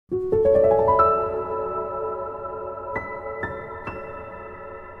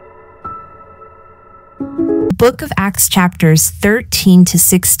Book of Acts chapters 13 to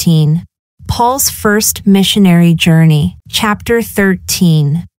 16. Paul's first missionary journey. Chapter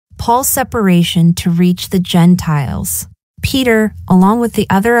 13. Paul's separation to reach the Gentiles. Peter, along with the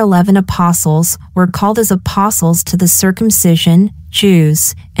other 11 apostles, were called as apostles to the circumcision,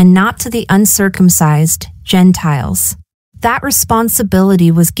 Jews, and not to the uncircumcised, Gentiles. That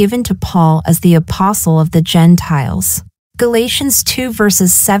responsibility was given to Paul as the apostle of the Gentiles. Galatians 2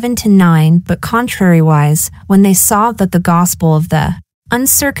 verses 7 to 9. But contrariwise, when they saw that the gospel of the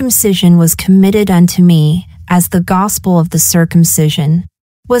uncircumcision was committed unto me, as the gospel of the circumcision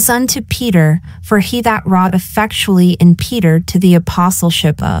was unto Peter, for he that wrought effectually in Peter to the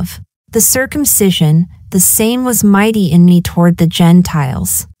apostleship of the circumcision, the same was mighty in me toward the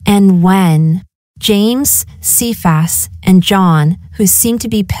Gentiles. And when James, Cephas, and John, who seemed to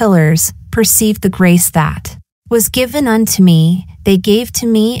be pillars, perceived the grace that was given unto me, they gave to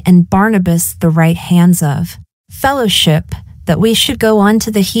me and Barnabas the right hands of fellowship, that we should go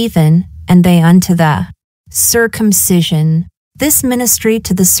unto the heathen, and they unto the circumcision. This ministry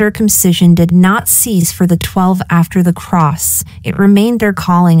to the circumcision did not cease for the 12 after the cross. It remained their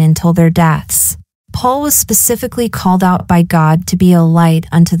calling until their deaths. Paul was specifically called out by God to be a light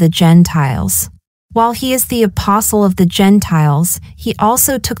unto the Gentiles. While he is the apostle of the Gentiles, he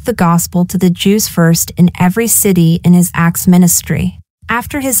also took the gospel to the Jews first in every city in his Acts ministry.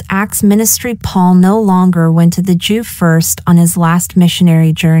 After his Acts ministry, Paul no longer went to the Jew first on his last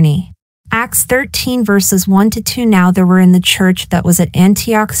missionary journey. Acts 13 verses 1 to 2. Now there were in the church that was at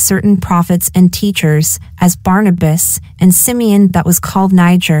Antioch certain prophets and teachers, as Barnabas, and Simeon that was called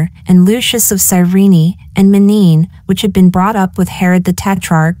Niger, and Lucius of Cyrene, and Manaen, which had been brought up with Herod the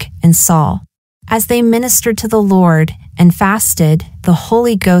Tetrarch, and Saul. As they ministered to the Lord and fasted, the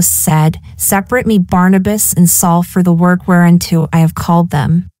Holy Ghost said, Separate me Barnabas and Saul for the work whereunto I have called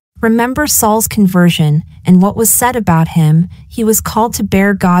them. Remember Saul's conversion, and what was said about him. He was called to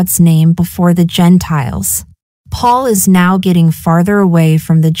bear God's name before the Gentiles. Paul is now getting farther away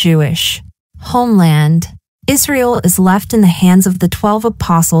from the Jewish homeland. Israel is left in the hands of the 12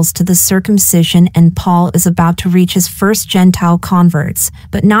 apostles to the circumcision, and Paul is about to reach his first Gentile converts,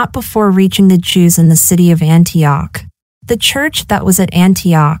 but not before reaching the Jews in the city of Antioch. The church that was at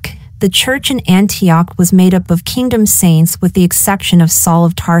Antioch. The church in Antioch was made up of kingdom saints with the exception of Saul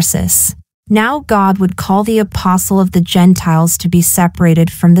of Tarsus. Now God would call the apostle of the Gentiles to be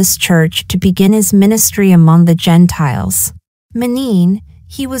separated from this church to begin his ministry among the Gentiles. Manaen,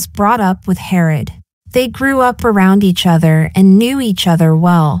 he was brought up with Herod. They grew up around each other and knew each other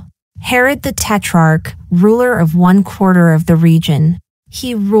well. Herod the Tetrarch, ruler of 1/4 of the region.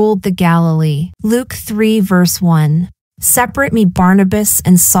 He ruled the Galilee. Luke 3 verse 1. Separate me Barnabas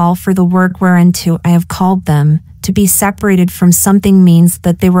and Saul for the work whereunto I have called them. To be separated from something means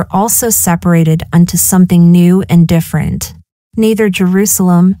that they were also separated unto something new and different. Neither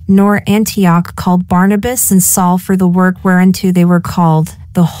Jerusalem nor Antioch called Barnabas and Saul for the work whereunto they were called.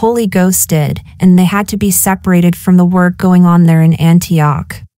 The Holy Ghost did, and they had to be separated from the work going on there in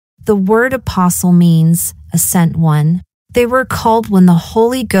Antioch. The word apostle means a sent one. They were called when the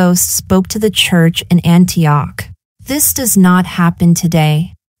Holy Ghost spoke to the church in Antioch. This does not happen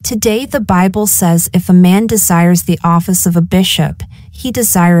today. Today the Bible says if a man desires the office of a bishop, he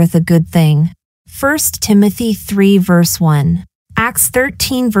desireth a good thing. 1 Timothy 3 verse 1. Acts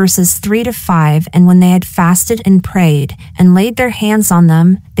 13 verses 3 to 5. And when they had fasted and prayed, and laid their hands on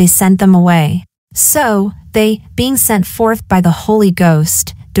them, they sent them away. So they, being sent forth by the Holy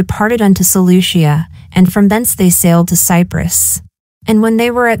Ghost, departed unto Seleucia, and from thence they sailed to Cyprus. And when they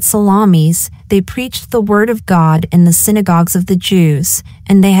were at Salamis, they preached the word of God in the synagogues of the Jews,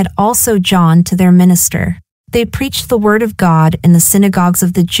 and they had also John to their minister. They preached the word of God in the synagogues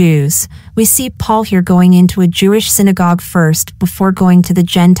of the Jews. We see Paul here going into a Jewish synagogue first before going to the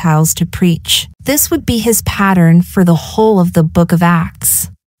Gentiles to preach. This would be his pattern for the whole of the book of Acts.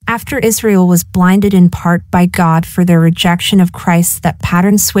 After Israel was blinded in part by God for their rejection of Christ, that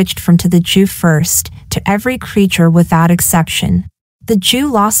pattern switched from to the Jew first to every creature without exception. The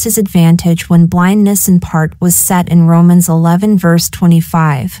Jew lost his advantage when blindness in part was set in Romans 11 verse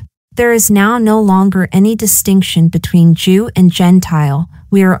 25. There is now no longer any distinction between Jew and Gentile.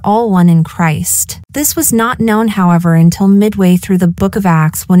 We are all one in Christ. This was not known, however, until midway through the book of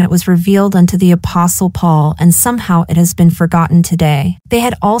Acts, when it was revealed unto the Apostle Paul, and somehow it has been forgotten today. They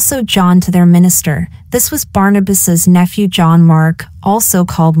had also John to their minister. This was Barnabas's nephew John Mark, also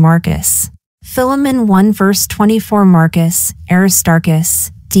called Marcus. Philemon 1 verse 24. Marcus,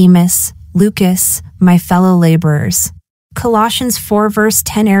 Aristarchus, Demas, Lucas, my fellow laborers. Colossians 4 verse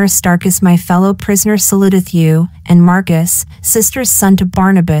 10 Aristarchus my fellow prisoner saluteth you, and Marcus, sister's son to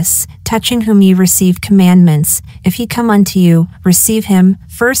Barnabas, touching whom ye received commandments. If he come unto you, receive him.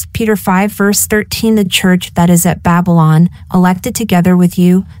 1 Peter 5 verse 13 The church that is at Babylon, elected together with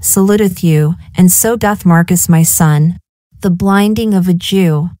you, saluteth you, and so doth Marcus my son. The blinding of a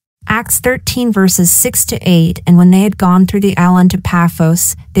Jew. Acts 13 verses 6 to 8 And when they had gone through the isle unto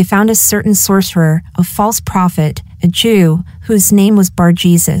Paphos, they found a certain sorcerer, a false prophet, a Jew, whose name was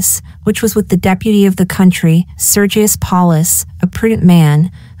Bar-Jesus, which was with the deputy of the country, Sergius Paulus, a prudent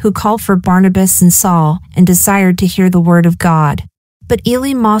man, who called for Barnabas and Saul, and desired to hear the word of God. But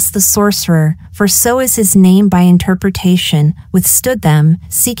Elymas the sorcerer, for so is his name by interpretation, withstood them,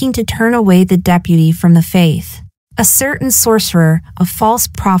 seeking to turn away the deputy from the faith. A certain sorcerer, a false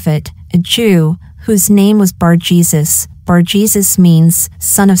prophet, a Jew, whose name was Bar-Jesus. Bar-Jesus means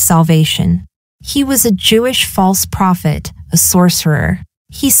son of salvation. He was a Jewish false prophet, a sorcerer.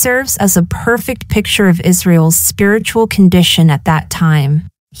 He serves as a perfect picture of Israel's spiritual condition at that time.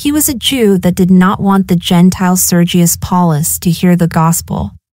 He was a Jew that did not want the Gentile Sergius Paulus to hear the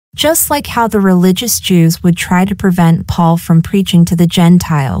gospel. Just like how the religious Jews would try to prevent Paul from preaching to the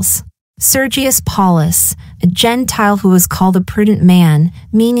Gentiles. Sergius Paulus, a Gentile who was called a prudent man,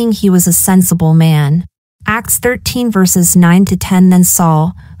 meaning he was a sensible man. Acts 13 verses 9 to 10 Then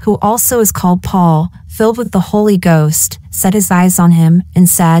Saul, who also is called Paul, filled with the Holy Ghost, set his eyes on him, and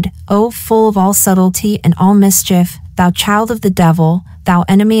said, O full of all subtlety and all mischief, thou child of the devil, thou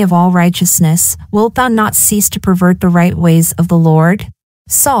enemy of all righteousness, wilt thou not cease to pervert the right ways of the Lord?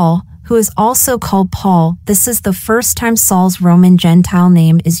 Saul, who is also called Paul, this is the first time Saul's Roman Gentile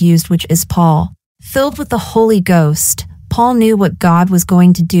name is used, which is Paul. Filled with the Holy Ghost, Paul knew what God was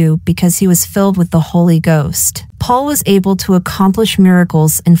going to do because he was filled with the Holy Ghost. Paul was able to accomplish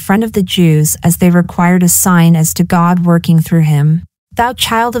miracles in front of the Jews as they required a sign as to God working through him. Thou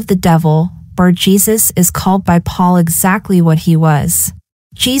child of the devil, Bar-Jesus is called by Paul exactly what he was.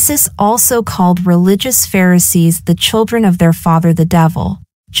 Jesus also called religious Pharisees the children of their father the devil.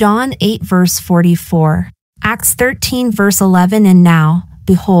 John 8 verse 44. Acts 13 verse 11 And now,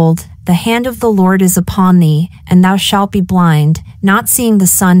 behold, the hand of the Lord is upon thee, and thou shalt be blind, not seeing the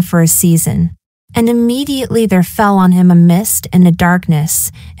sun for a season. And immediately there fell on him a mist and a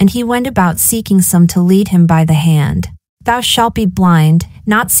darkness, and he went about seeking some to lead him by the hand. Thou shalt be blind,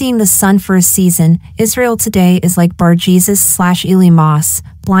 not seeing the sun for a season. Israel today is like Bar-Jesus/Elymas,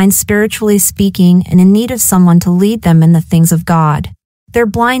 blind spiritually speaking and in need of someone to lead them in the things of God. Their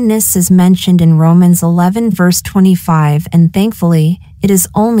blindness is mentioned in Romans 11 verse 25 and thankfully, it is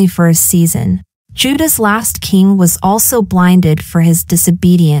only for a season. Judah's last king was also blinded for his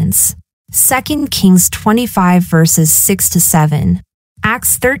disobedience. 2 Kings 25 verses 6 to 7.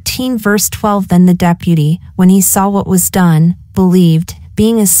 Acts 13 verse 12 Then the deputy, when he saw what was done, believed,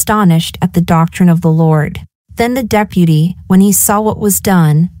 being astonished at the doctrine of the Lord. Then the deputy, when he saw what was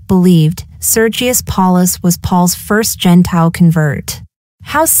done, believed. Sergius Paulus was Paul's first Gentile convert.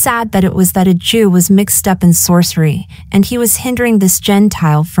 How sad that it was that a Jew was mixed up in sorcery, and he was hindering this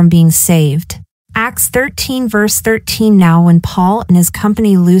Gentile from being saved. Acts 13 verse 13 Now when Paul and his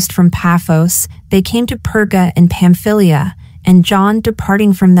company loosed from Paphos, they came to Perga and Pamphylia, and John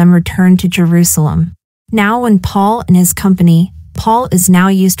departing from them returned to Jerusalem. Now when Paul and his company, Paul is now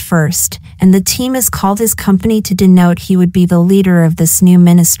used first, and the team is called his company to denote he would be the leader of this new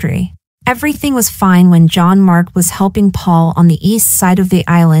ministry. Everything was fine when John Mark was helping Paul on the east side of the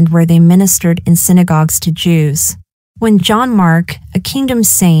island where they ministered in synagogues to Jews. When John Mark, a kingdom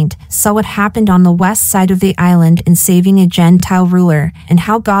saint, saw what happened on the west side of the island in saving a Gentile ruler and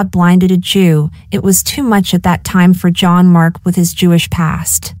how God blinded a Jew, it was too much at that time for John Mark with his Jewish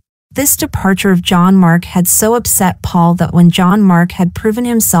past. This departure of John Mark had so upset Paul that when John Mark had proven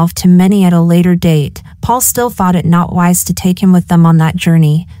himself to many at a later date, Paul still thought it not wise to take him with them on that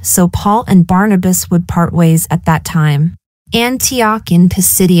journey, so Paul and Barnabas would part ways at that time. Antioch in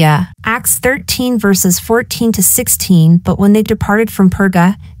Pisidia. Acts 13 verses 14 to 16 But when they departed from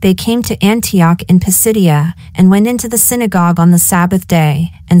Perga, they came to Antioch in Pisidia, and went into the synagogue on the Sabbath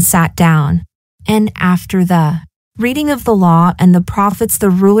day, and sat down. And after the reading of the law and the prophets the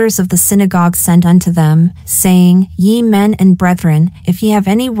rulers of the synagogue sent unto them, saying, Ye men and brethren, if ye have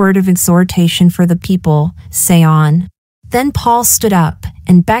any word of exhortation for the people, say on. Then Paul stood up,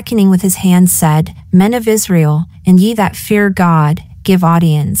 and beckoning with his hand said, Men of Israel, and ye that fear God, give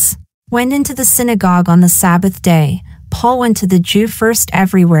audience. Went into the synagogue on the Sabbath day. Paul went to the Jew first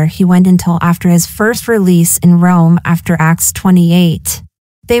everywhere he went until after his first release in Rome after Acts 28.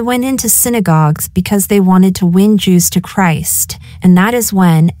 They went into synagogues because they wanted to win Jews to Christ, and that is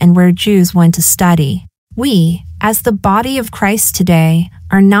when and where Jews went to study. We, as the body of Christ today,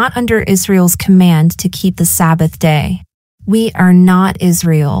 are not under Israel's command to keep the Sabbath day. We are not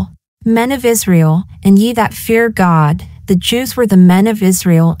Israel. Men of Israel, and ye that fear God, the Jews were the men of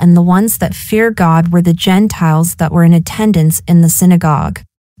Israel, and the ones that fear God were the Gentiles that were in attendance in the synagogue.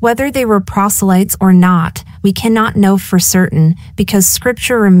 Whether they were proselytes or not, we cannot know for certain, because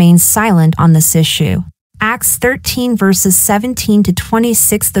Scripture remains silent on this issue. Acts 13 verses 17 to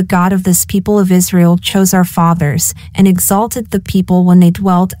 26. The God of this people of Israel chose our fathers, and exalted the people when they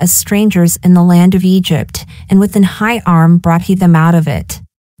dwelt as strangers in the land of Egypt, and with an high arm brought he them out of it.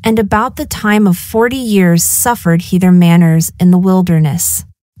 And about the time of 40 years suffered he their manners in the wilderness.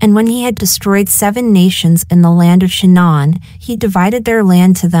 And when he had destroyed 7 nations in the land of Shinar, he divided their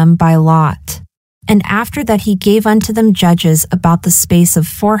land to them by lot. And after that he gave unto them judges about the space of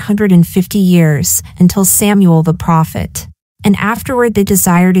 450 years, until Samuel the prophet. And afterward they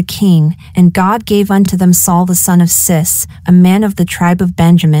desired a king, and God gave unto them Saul the son of Cis, a man of the tribe of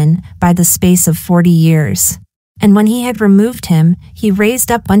Benjamin, by the space of 40 years. And when he had removed him, he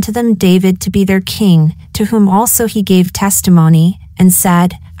raised up unto them David to be their king, to whom also he gave testimony, and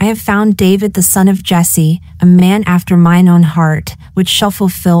said, I have found David the son of Jesse, a man after mine own heart, which shall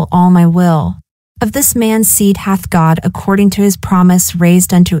fulfill all my will. Of this man's seed hath God, according to his promise,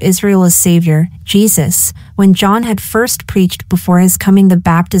 raised unto Israel a Saviour, Jesus, when John had first preached before his coming the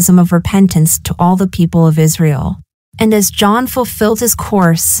baptism of repentance to all the people of Israel. And as John fulfilled his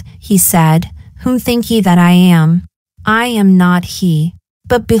course, he said, Whom think ye that I am? I am not he.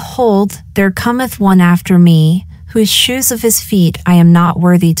 But behold, there cometh one after me, whose shoes of his feet I am not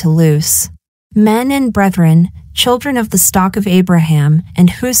worthy to loose. Men and brethren, children of the stock of Abraham, and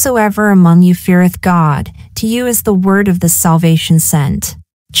whosoever among you feareth God, to you is the word of this salvation sent.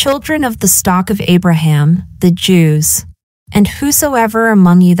 Children of the stock of Abraham, the Jews. And whosoever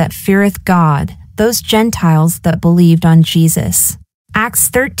among you that feareth God, those Gentiles that believed on Jesus. Acts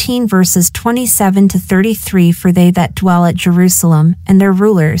 13 verses 27 to 33. For they that dwell at Jerusalem, and their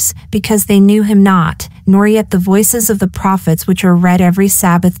rulers, because they knew him not, nor yet the voices of the prophets which are read every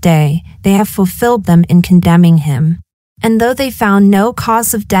Sabbath day, they have fulfilled them in condemning him. And though they found no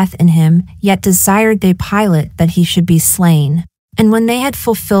cause of death in him, yet desired they Pilate that he should be slain. And when they had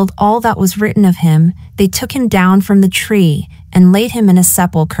fulfilled all that was written of him, they took him down from the tree, and laid him in a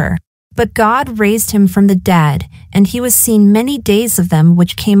sepulchre. But God raised him from the dead, and he was seen many days of them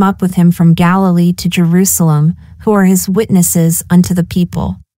which came up with him from Galilee to Jerusalem, who are his witnesses unto the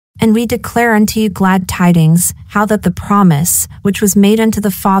people. And we declare unto you glad tidings, how that the promise, which was made unto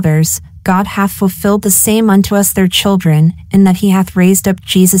the fathers, God hath fulfilled the same unto us their children, in that he hath raised up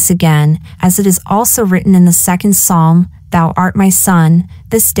Jesus again, as it is also written in the 2nd Psalm, Thou art my son,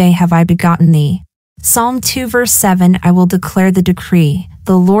 this day have I begotten thee. Psalm 2 verse 7. I will declare the decree.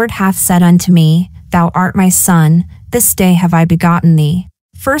 The Lord hath said unto me, Thou art my son, this day have I begotten thee.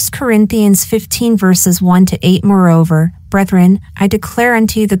 1 Corinthians 15 verses 1 to 8. Moreover, brethren, I declare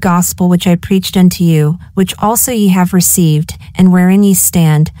unto you the gospel which I preached unto you, which also ye have received, and wherein ye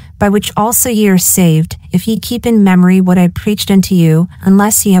stand, by which also ye are saved, if ye keep in memory what I preached unto you,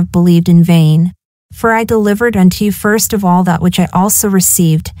 unless ye have believed in vain. For I delivered unto you first of all that which I also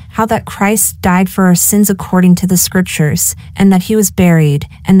received, how that Christ died for our sins according to the Scriptures, and that he was buried,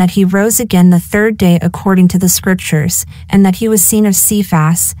 and that he rose again the 3rd day according to the Scriptures, and that he was seen of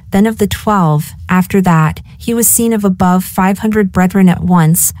Cephas, then of the 12. After that, he was seen of above 500 brethren at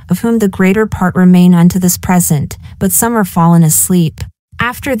once, of whom the greater part remain unto this present, but some are fallen asleep.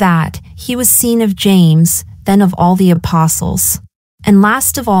 After that, he was seen of James, then of all the apostles. And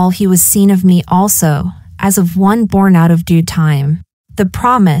last of all he was seen of me also, as of one born out of due time. The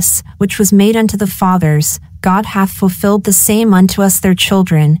promise, which was made unto the fathers, God hath fulfilled the same unto us their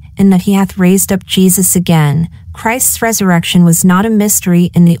children, in that he hath raised up Jesus again. Christ's resurrection was not a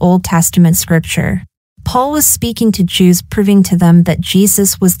mystery in the Old Testament Scripture. Paul was speaking to Jews, proving to them that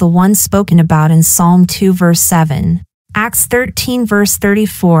Jesus was the one spoken about in Psalm 2 verse 7. Acts 13 verse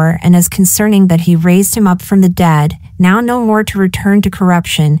 34. And as concerning that he raised him up from the dead, now no more to return to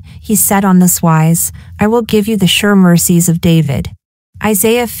corruption, he said on this wise, I will give you the sure mercies of David.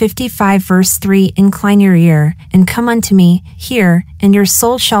 Isaiah 55 verse 3. Incline your ear, and come unto me, hear, and your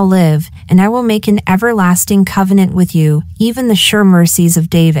soul shall live, and I will make an everlasting covenant with you, even the sure mercies of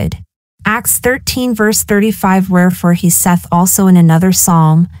David. Acts 13 verse 35. Wherefore he saith also in another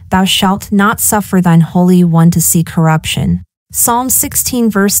psalm, Thou shalt not suffer thine Holy One to see corruption. Psalm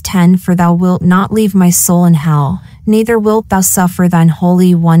 16 verse 10. For thou wilt not leave my soul in hell, neither wilt thou suffer thine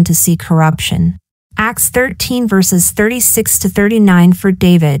Holy One to see corruption. Acts 13 verses 36 to 39. For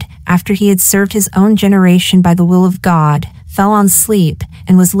David, after he had served his own generation by the will of God, fell on sleep,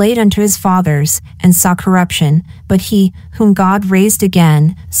 and was laid unto his fathers, and saw corruption, but he, whom God raised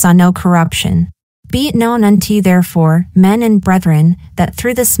again, saw no corruption. Be it known unto you therefore, men and brethren, that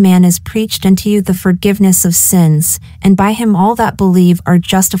through this man is preached unto you the forgiveness of sins, and by him all that believe are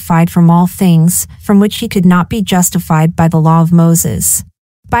justified from all things, from which ye could not be justified by the law of Moses.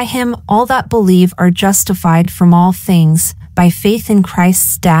 By him all that believe are justified from all things, by faith in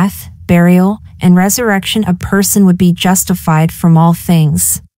Christ's death, burial, and resurrection a person would be justified from all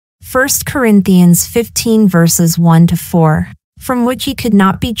things. 1 Corinthians 15 verses 1-4. From which ye could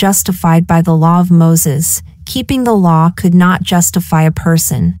not be justified by the law of Moses. Keeping the law could not justify a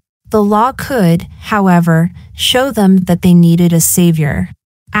person. The law could, however, show them that they needed a Savior.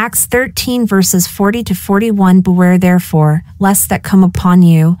 Acts 13 verses 40-41. Beware therefore, lest that come upon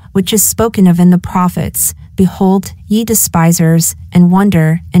you, which is spoken of in the prophets. Behold, ye despisers, and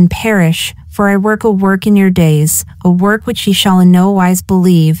wonder, and perish, for I work a work in your days, a work which ye shall in no wise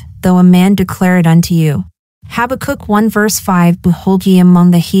believe, though a man declare it unto you. Habakkuk 1 verse 5. Behold ye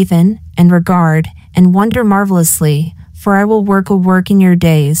among the heathen, and regard, and wonder marvelously, for I will work a work in your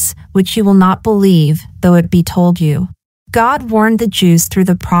days, which ye will not believe, though it be told you. God warned the Jews through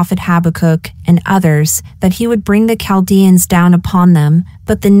the prophet Habakkuk and others that he would bring the Chaldeans down upon them,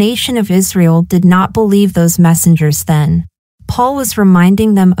 but the nation of Israel did not believe those messengers then. Paul was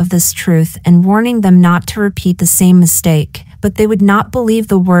reminding them of this truth and warning them not to repeat the same mistake, but they would not believe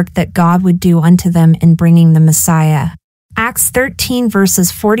the work that God would do unto them in bringing the Messiah. Acts 13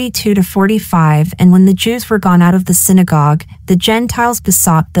 verses 42-45. And when the Jews were gone out of the synagogue, the Gentiles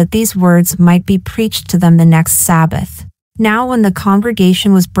besought that these words might be preached to them the next Sabbath. Now when the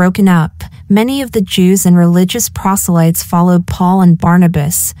congregation was broken up, many of the Jews and religious proselytes followed Paul and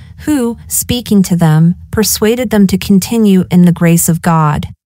Barnabas, who, speaking to them, persuaded them to continue in the grace of God.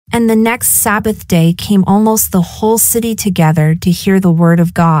 And the next Sabbath day came almost the whole city together to hear the word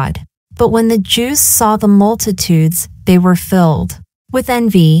of God. But when the Jews saw the multitudes, they were filled with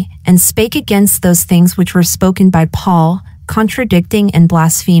envy, and spake against those things which were spoken by Paul, contradicting and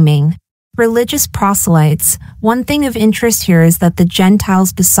blaspheming. Religious proselytes. One thing of interest here is that the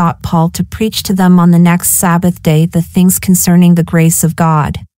Gentiles besought Paul to preach to them on the next Sabbath day the things concerning the grace of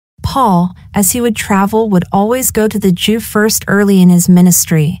God. Paul, as he would travel, would always go to the Jew first early in his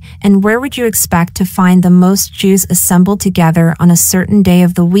ministry, and where would you expect to find the most Jews assembled together on a certain day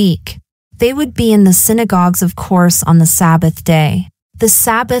of the week? They would be in the synagogues, of course, on the Sabbath day. The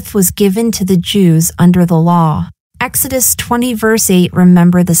Sabbath was given to the Jews under the law. Exodus 20 verse 8.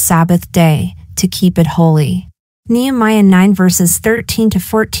 Remember the Sabbath day, to keep it holy. Nehemiah 9 verses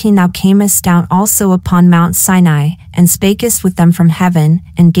 13-14. Thou camest down also upon Mount Sinai, and spakest with them from heaven,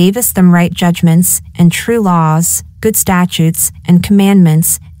 and gavest them right judgments, and true laws, good statutes, and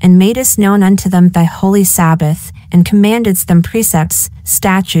commandments, and madest known unto them thy holy Sabbath, and commandedst them precepts,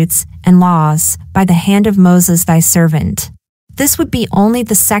 statutes, and laws, by the hand of Moses thy servant. This would be only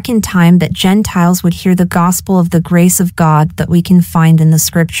the second time that Gentiles would hear the gospel of the grace of God that we can find in the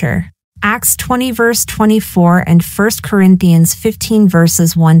scripture. Acts 20 verse 24 and 1 Corinthians 15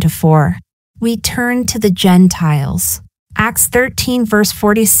 verses 1-4. We turn to the Gentiles. Acts 13 verse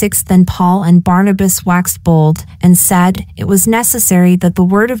 46. Then Paul and Barnabas waxed bold, and said, It was necessary that the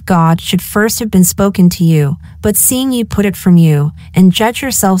word of God should first have been spoken to you, but seeing ye put it from you, and judge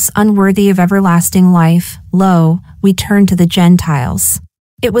yourselves unworthy of everlasting life, lo, we turn to the Gentiles.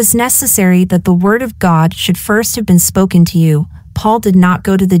 It was necessary that the word of God should first have been spoken to you. Paul did not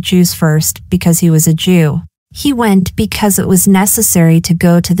go to the Jews first because he was a Jew. He went because it was necessary to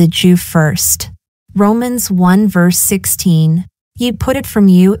go to the Jew first. Romans 1 verse 16. Ye put it from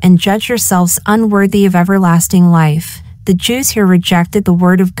you and judge yourselves unworthy of everlasting life. The Jews here rejected the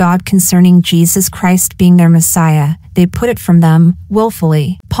word of God concerning Jesus Christ being their Messiah. They put it from them,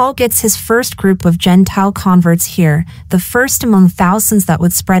 willfully. Paul gets his first group of Gentile converts here, the first among thousands that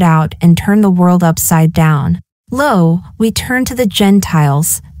would spread out and turn the world upside down. Lo, we turn to the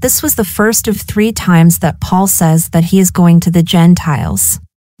Gentiles. This was the first of 3 times that Paul says that he is going to the Gentiles.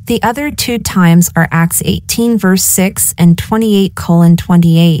 The other 2 times are Acts 18 verse 6 and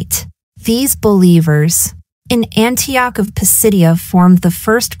 28:28. These believers in Antioch of Pisidia formed the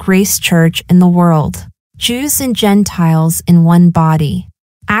first grace church in the world. Jews and Gentiles in one body.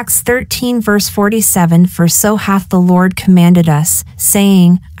 Acts 13 verse 47. For so hath the Lord commanded us,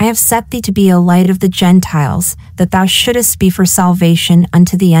 saying, I have set thee to be a light of the Gentiles, that thou shouldest be for salvation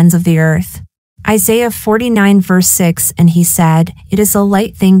unto the ends of the earth. Isaiah 49 verse 6. And he said, It is a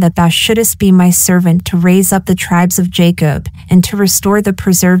light thing that thou shouldest be my servant to raise up the tribes of Jacob, and to restore the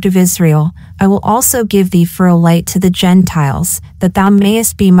preserved of Israel. I will also give thee for a light to the Gentiles, that thou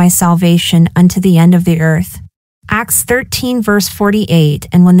mayest be my salvation unto the end of the earth. Acts 13 verse 48.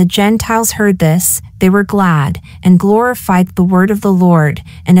 And when the Gentiles heard this, they were glad, and glorified the word of the Lord,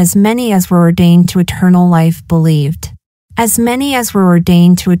 and as many as were ordained to eternal life believed. As many as were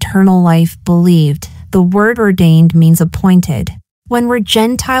ordained to eternal life believed. The word ordained means appointed. When were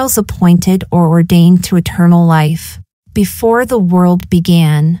Gentiles appointed or ordained to eternal life? Before the world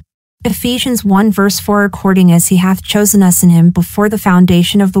began. Ephesians 1 verse 4. According as he hath chosen us in him before the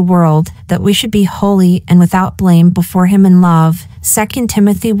foundation of the world, that we should be holy and without blame before him in love. 2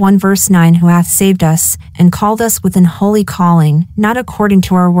 Timothy 1 verse 9. Who hath saved us, and called us with an holy calling, not according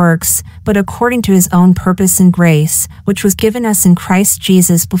to our works, but according to his own purpose and grace, which was given us in Christ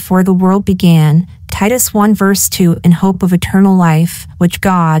Jesus before the world began. Titus 1 verse 2. In hope of eternal life, which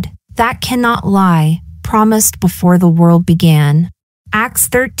God, that cannot lie, promised before the world began. Acts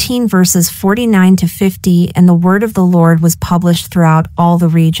 13 verses 49 to 50. And the word of the Lord was published throughout all the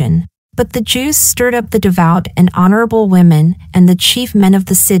region. But the Jews stirred up the devout and honorable women and the chief men of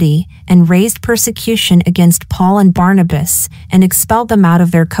the city, and raised persecution against Paul and Barnabas, and expelled them out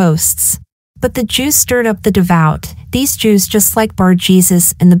of their coasts. But the Jews stirred up the devout. These Jews, just like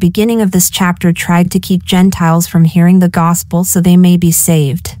Bar-Jesus in the beginning of this chapter, tried to keep Gentiles from hearing the gospel so they may be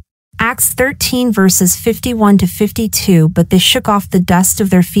saved. Acts 13 verses 51 to 52. But they shook off the dust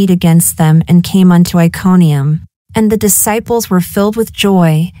of their feet against them, and came unto Iconium. And the disciples were filled with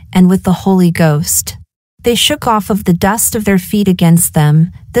joy, and with the Holy Ghost. They shook off of the dust of their feet against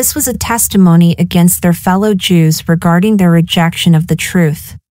them. This was a testimony against their fellow Jews regarding their rejection of the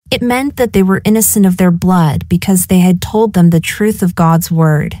truth. It meant that they were innocent of their blood because they had told them the truth of God's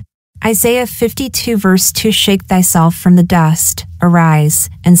word. Isaiah 52 verse 2. Shake thyself from the dust,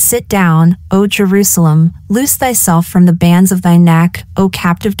 arise, and sit down, O Jerusalem, loose thyself from the bands of thy neck, O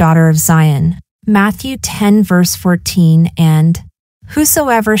captive daughter of Zion. Matthew 10 verse 14. And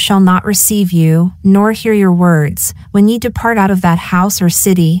whosoever shall not receive you, nor hear your words, when ye depart out of that house or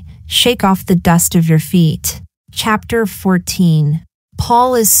city, shake off the dust of your feet. Chapter 14.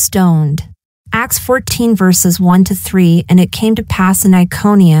 Paul is stoned. Acts 14 verses 1 to 3. And it came to pass in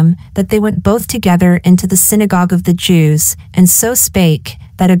Iconium that they went both together into the synagogue of the Jews, and so spake,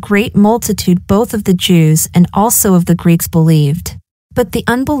 that a great multitude both of the Jews and also of the Greeks believed. But the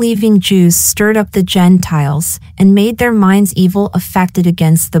unbelieving Jews stirred up the Gentiles, and made their minds evil affected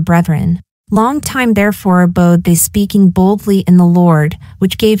against the brethren. Long time therefore abode they, speaking boldly in the Lord,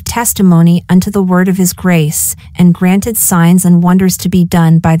 which gave testimony unto the word of his grace, and granted signs and wonders to be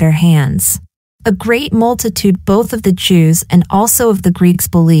done by their hands. A great multitude both of the Jews and also of the Greeks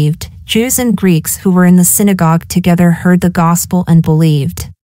believed. Jews and Greeks who were in the synagogue together heard the gospel and believed.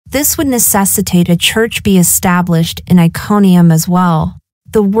 This would necessitate a church be established in Iconium as well.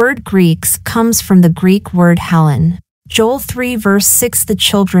 The word Greeks comes from the Greek word Hellen. Joel 3 verse 6. The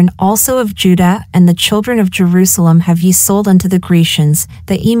children also of Judah and the children of Jerusalem have ye sold unto the Grecians,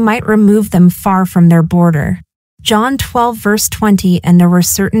 that ye might remove them far from their border. John 12 verse 20. And there were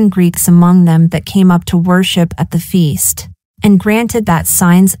certain Greeks among them that came up to worship at the feast, and granted that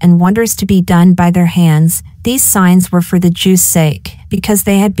signs and wonders to be done by their hands. These signs were for the Jews' sake, because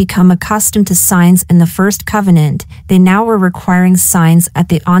they had become accustomed to signs in the first covenant. They now were requiring signs at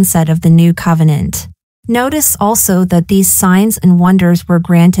the onset of the new covenant. Notice also that these signs and wonders were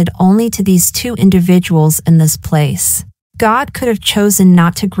granted only to these two individuals in this place. God could have chosen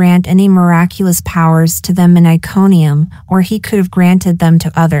not to grant any miraculous powers to them in Iconium, or he could have granted them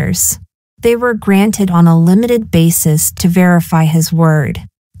to others. They were granted on a limited basis to verify his word.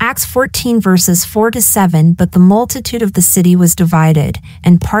 Acts 14 verses 4 to 7. But the multitude of the city was divided,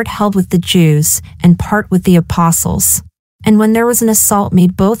 and part held with the Jews, and part with the apostles. And when there was an assault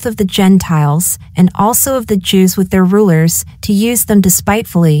made both of the Gentiles, and also of the Jews with their rulers, to use them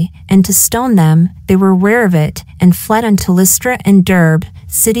despitefully, and to stone them, they were aware of it, and fled unto Lystra and Derbe,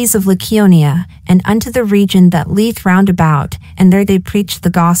 cities of Lycaonia, and unto the region that lieth round about, and there they preached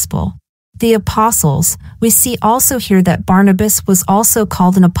the gospel. The apostles. We see also here that Barnabas was also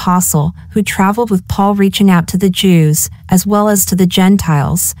called an apostle, who traveled with Paul reaching out to the Jews, as well as to the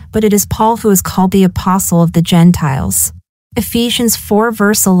Gentiles, but it is Paul who is called the apostle of the Gentiles. Ephesians 4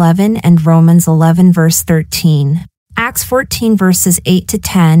 verse 11 and Romans 11 verse 13. Acts 14 verses 8 to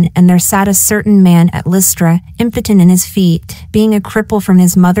 10. And there sat a certain man at Lystra, impotent in his feet, being a cripple from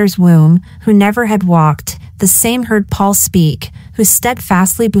his mother's womb, who never had walked. The same heard Paul speak, who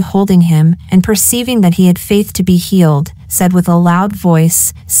steadfastly beholding him, and perceiving that he had faith to be healed, said with a loud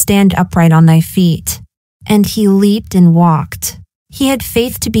voice, Stand upright on thy feet. And he leaped and walked. He had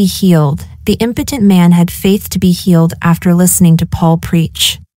faith to be healed. The impotent man had faith to be healed after listening to Paul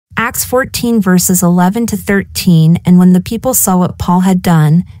preach. Acts 14 verses 11 to 13. And when the people saw what Paul had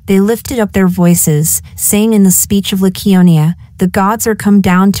done, they lifted up their voices, saying in the speech of Lycaonia, "The gods are come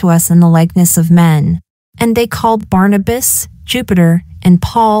down to us in the likeness of men." And they called Barnabas, Jupiter, and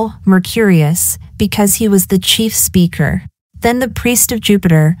Paul, Mercurius, because he was the chief speaker. Then the priest of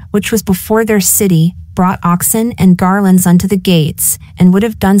Jupiter, which was before their city, brought oxen and garlands unto the gates, and would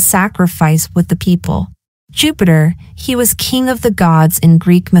have done sacrifice with the people. Jupiter, he was king of the gods in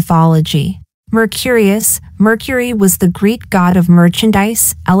Greek mythology. Mercury was the Greek god of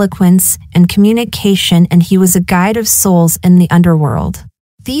merchandise, eloquence, and communication, and he was a guide of souls in the underworld.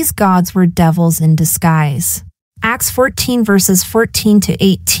 These gods were devils in disguise. Acts 14 verses 14 to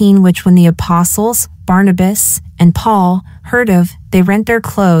 18, which when the apostles, Barnabas, and Paul heard of, they rent their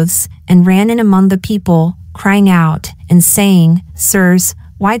clothes, and ran in among the people, crying out, and saying, Sirs,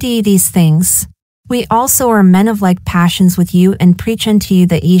 why do ye these things? We also are men of like passions with you, and preach unto you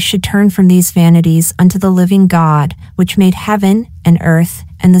that ye should turn from these vanities unto the living God, which made heaven, and earth,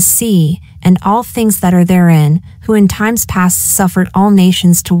 and the sea, and all things that are therein, who in times past suffered all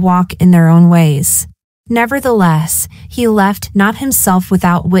nations to walk in their own ways. Nevertheless, he left not himself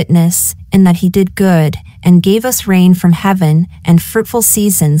without witness, in that he did good, and gave us rain from heaven, and fruitful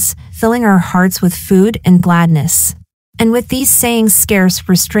seasons, filling our hearts with food and gladness. And with these sayings scarce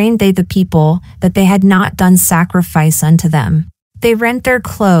restrained they the people, that they had not done sacrifice unto them. They rent their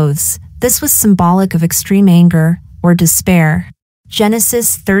clothes. This was symbolic of extreme anger, or despair.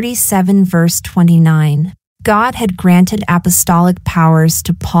 Genesis 37 verse 29. God had granted apostolic powers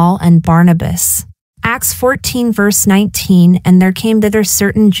to Paul and Barnabas. Acts 14 verse 19. And there came thither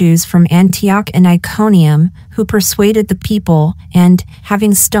certain Jews from Antioch and Iconium, who persuaded the people, and,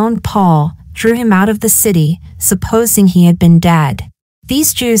 having stoned Paul, drew him out of the city, supposing he had been dead.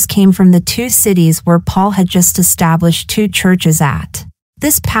 These Jews came from the two cities where Paul had just established two churches at.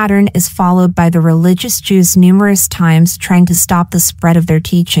 This pattern is followed by the religious Jews numerous times trying to stop the spread of their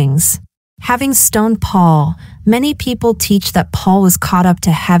teachings. Having stoned Paul, many people teach that Paul was caught up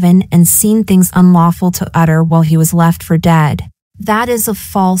to heaven and seen things unlawful to utter while he was left for dead. That is a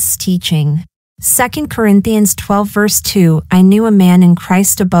false teaching. 2 Corinthians 12 verse 2. I knew a man in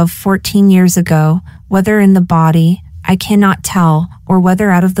Christ above 14 years ago, whether in the body, I cannot tell, or whether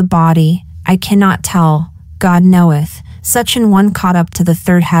out of the body, I cannot tell, God knoweth, such an one caught up to the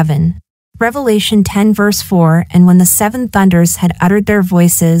third heaven. Revelation 10 verse 4. And when the seven thunders had uttered their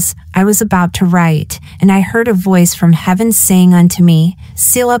voices, I was about to write, and I heard a voice from heaven saying unto me,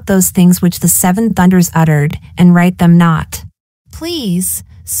 Seal up those things which the seven thunders uttered, and write them not. Please,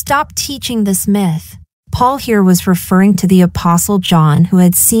 stop teaching this myth. Paul here was referring to the Apostle John, who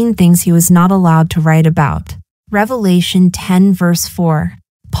had seen things he was not allowed to write about. Revelation 10 verse 4.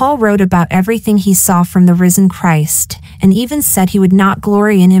 Paul wrote about everything he saw from the risen Christ, and even said he would not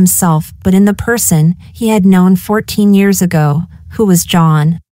glory in himself but in the person he had known 14 years ago, who was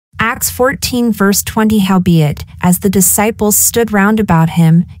John. Acts 14 verse 20. Howbeit, as the disciples stood round about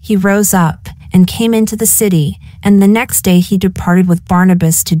him, he rose up, and came into the city, and the next day he departed with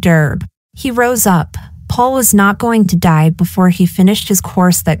Barnabas to Derbe. He rose up. Paul was not going to die before he finished his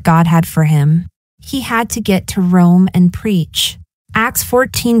course that God had for him. He had to get to Rome and preach. Acts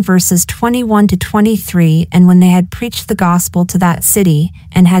 14 verses 21 to 23. And when they had preached the gospel to that city,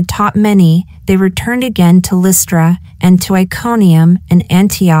 and had taught many, they returned again to Lystra, and to Iconium, and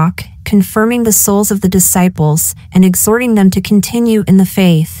Antioch, confirming the souls of the disciples, and exhorting them to continue in the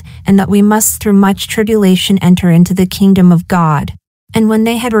faith, and that we must through much tribulation enter into the kingdom of God. And when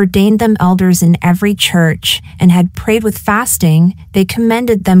they had ordained them elders in every church, and had prayed with fasting, they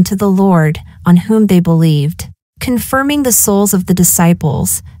commended them to the Lord, on whom they believed. Confirming the souls of the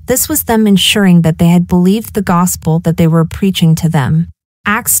disciples, this was them ensuring that they had believed the gospel that they were preaching to them.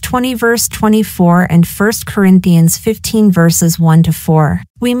 Acts 20 verse 24 and 1 Corinthians 15 verses 1 to 4.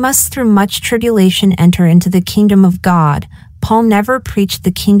 We must through much tribulation enter into the kingdom of God. Paul never preached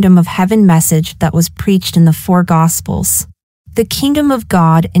the kingdom of heaven message that was preached in the four gospels. The kingdom of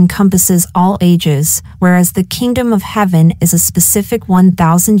God encompasses all ages, whereas the kingdom of heaven is a specific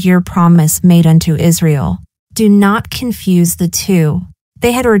 1,000-year promise made unto Israel. Do not confuse the two.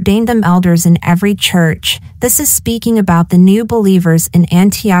 They had ordained them elders in every church. This is speaking about the new believers in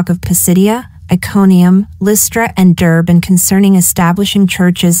Antioch of Pisidia, Iconium, Lystra, and Derbe, and concerning establishing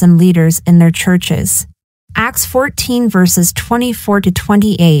churches and leaders in their churches. Acts 14 verses 24 to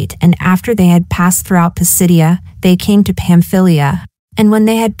 28. And after they had passed throughout Pisidia, they came to Pamphylia. And when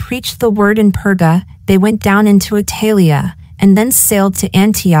they had preached the word in Perga, they went down into Italia, and then sailed to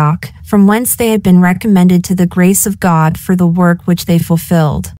Antioch, from whence they had been recommended to the grace of God for the work which they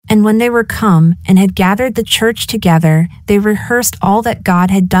fulfilled. And when they were come, and had gathered the church together, they rehearsed all that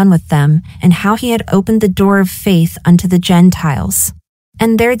God had done with them, and how he had opened the door of faith unto the Gentiles.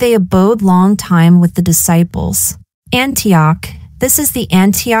 And there they abode long time with the disciples. Antioch. This is the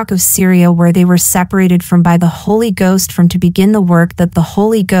Antioch of Syria, where they were separated from by the Holy Ghost from to begin the work that the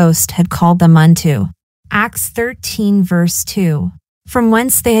Holy Ghost had called them unto. Acts 13 verse 2. From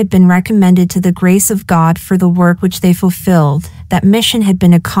whence they had been recommended to the grace of God for the work which they fulfilled, that mission had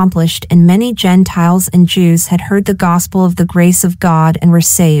been accomplished, and many Gentiles and Jews had heard the gospel of the grace of God and were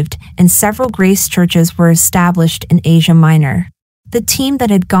saved, and several grace churches were established in Asia Minor. The team that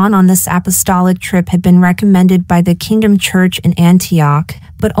had gone on this apostolic trip had been recommended by the Kingdom Church in Antioch,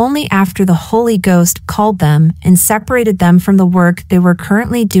 but only after the Holy Ghost called them and separated them from the work they were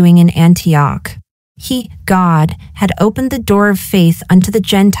currently doing in Antioch. He, God, had opened the door of faith unto the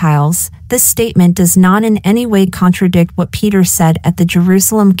Gentiles. This statement does not in any way contradict what Peter said at the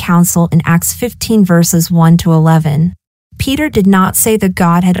Jerusalem Council in Acts 15 verses 1 to 11. Peter did not say that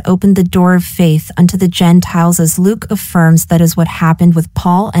God had opened the door of faith unto the Gentiles, as Luke affirms that is what happened with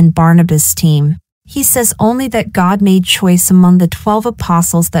Paul and Barnabas' team. He says only that God made choice among the 12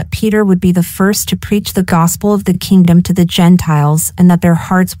 apostles that Peter would be the first to preach the gospel of the kingdom to the Gentiles, and that their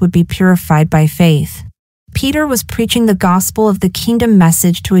hearts would be purified by faith. Peter was preaching the gospel of the kingdom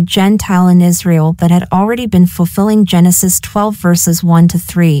message to a Gentile in Israel that had already been fulfilling Genesis 12 verses 1 to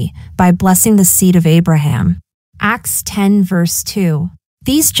 3 by blessing the seed of Abraham. Acts 10 verse 2.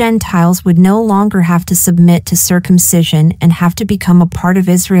 These Gentiles would no longer have to submit to circumcision and have to become a part of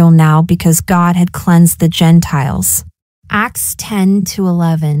Israel now because God had cleansed the Gentiles. Acts 10 to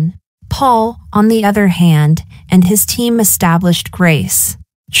 11. Paul, on the other hand, and his team established grace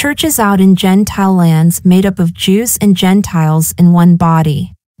churches out in Gentile lands made up of Jews and Gentiles in one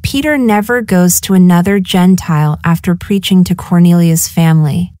body. Peter never goes to another Gentile after preaching to Cornelius'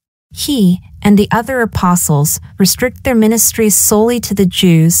 family. He and the other apostles restrict their ministries solely to the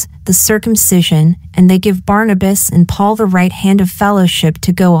Jews, the circumcision, and they give Barnabas and Paul the right hand of fellowship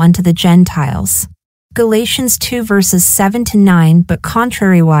to go unto the Gentiles. Galatians 2 verses 7 to 9. But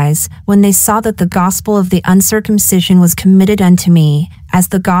contrariwise, when they saw that the gospel of the uncircumcision was committed unto me, as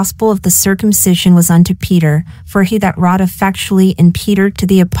the gospel of the circumcision was unto Peter, for he that wrought effectually in Peter to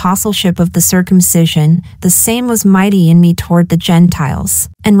the apostleship of the circumcision, the same was mighty in me toward the Gentiles.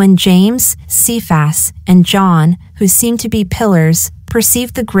 And when James, Cephas, and John, who seemed to be pillars,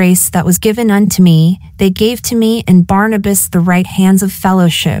 perceived the grace that was given unto me, they gave to me and Barnabas the right hands of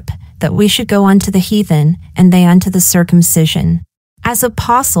fellowship, that we should go unto the heathen, and they unto the circumcision. As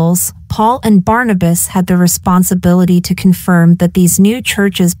apostles, Paul and Barnabas had the responsibility to confirm that these new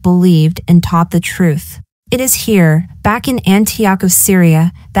churches believed and taught the truth. It is here, back in Antioch of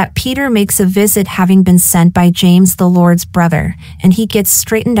Syria, that Peter makes a visit, having been sent by James, the Lord's brother, and he gets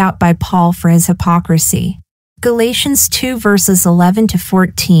straightened out by Paul for his hypocrisy. Galatians 2 verses 11 to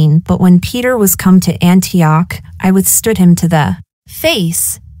 14. But when Peter was come to Antioch, I withstood him to the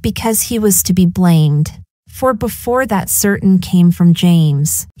face, because he was to be blamed. For before that certain came from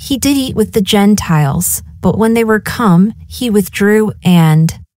James, he did eat with the Gentiles, but when they were come, he withdrew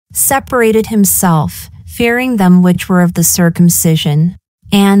and separated himself, fearing them which were of the circumcision.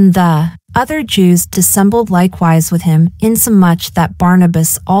 And the other Jews dissembled likewise with him, insomuch that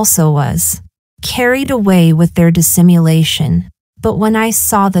Barnabas also was carried away with their dissimulation. But when I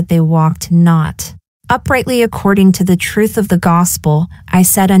saw that they walked not uprightly according to the truth of the gospel, I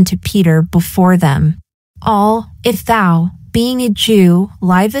said unto Peter before them all, if thou, being a Jew,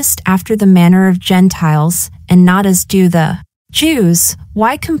 livest after the manner of Gentiles, and not as do the Jews,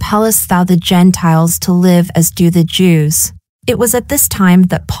 why compellest thou the Gentiles to live as do the Jews? It was at this time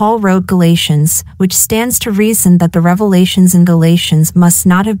that Paul wrote Galatians, which stands to reason that the revelations in Galatians must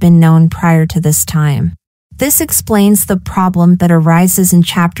not have been known prior to this time. This explains the problem that arises in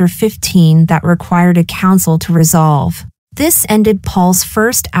chapter 15 that required a council to resolve. This ended Paul's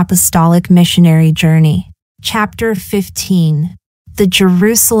first apostolic missionary journey. Chapter 15. The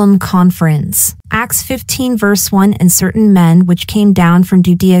Jerusalem Conference. Acts 15 verse 1. And certain men which came down from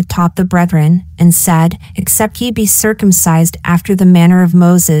Judea taught the brethren, and said, Except ye be circumcised after the manner of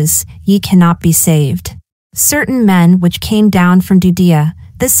Moses, ye cannot be saved. Certain men which came down from Judea.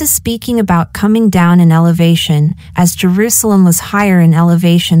 This is speaking about coming down in elevation, as Jerusalem was higher in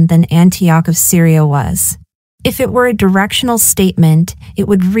elevation than Antioch of Syria was. If it were a directional statement, it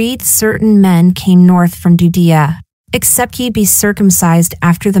would read certain men came north from Judea. Except ye be circumcised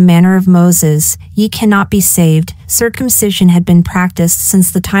after the manner of Moses, ye cannot be saved. Circumcision had been practiced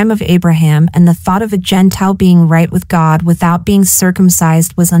since the time of Abraham, and the thought of a Gentile being right with God without being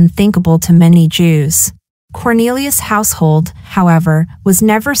circumcised was unthinkable to many Jews. Cornelius' household, however, was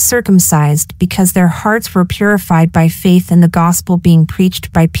never circumcised because their hearts were purified by faith in the gospel being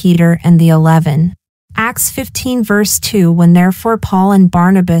preached by Peter and the 11. Acts 15 verse 2 When therefore Paul and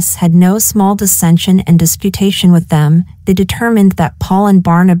Barnabas had no small dissension and disputation with them, they determined that Paul and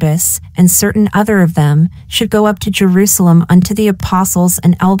Barnabas, and certain other of them, should go up to Jerusalem unto the apostles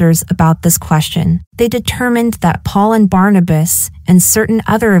and elders about this question. They determined that Paul and Barnabas, and certain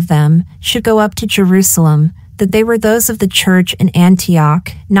other of them, should go up to Jerusalem, that they were those of the church in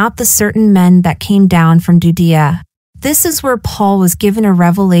Antioch, not the certain men that came down from Judea. This is where Paul was given a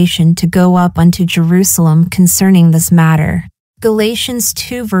revelation to go up unto Jerusalem concerning this matter. Galatians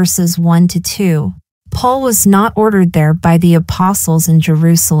 2 verses 1-2. Paul was not ordered there by the apostles in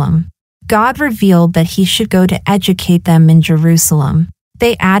Jerusalem. God revealed that he should go to educate them in Jerusalem.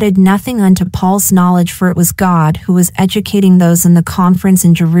 They added nothing unto Paul's knowledge, for it was God who was educating those in the conference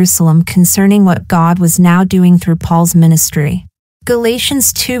in Jerusalem concerning what God was now doing through Paul's ministry.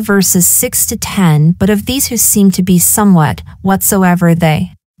 Galatians 2 verses 6-10 But of these who seem to be somewhat, whatsoever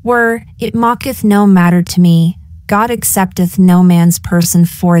they were, it mocketh no matter to me, God accepteth no man's person,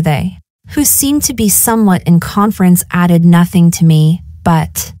 for they who seemed to be somewhat in conference added nothing to me,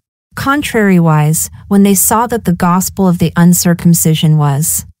 but contrariwise, when they saw that the gospel of the uncircumcision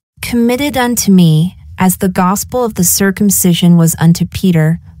was committed unto me, as the gospel of the circumcision was unto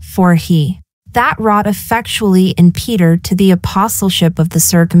Peter, for he that wrought effectually in Peter to the apostleship of the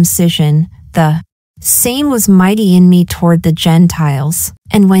circumcision, the same was mighty in me toward the Gentiles.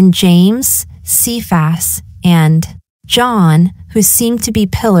 And when James, Cephas, and John, who seemed to be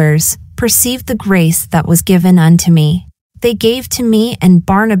pillars, perceived the grace that was given unto me, they gave to me and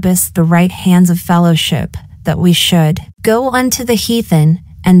Barnabas the right hands of fellowship, that we should go unto the heathen,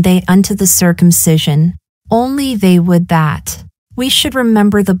 and they unto the circumcision. Only they would that we should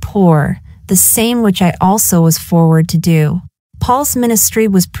remember the poor, the same which I also was forward to do. Paul's ministry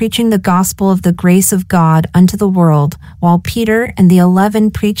was preaching the gospel of the grace of God unto the world, while Peter and the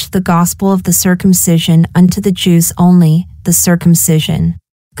 11 preached the gospel of the circumcision unto the Jews only, the circumcision.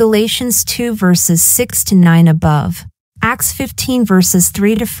 Galatians 2 verses 6-9 above. Acts 15 verses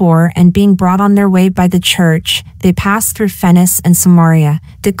 3-4 And being brought on their way by the church, they passed through Phoenice and Samaria,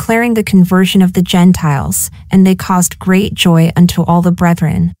 declaring the conversion of the Gentiles, and they caused great joy unto all the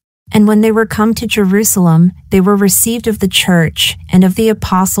brethren. And when they were come to Jerusalem, they were received of the church, and of the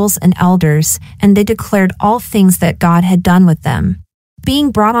apostles and elders, and they declared all things that God had done with them.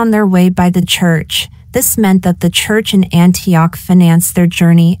 Being brought on their way by the church, this meant that the church in Antioch financed their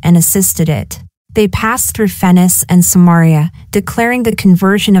journey and assisted it. They passed through Phoenice and Samaria, declaring the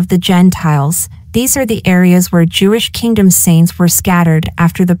conversion of the Gentiles. These are the areas where Jewish kingdom saints were scattered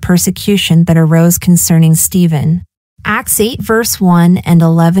after the persecution that arose concerning Stephen. Acts 8 verse 1 and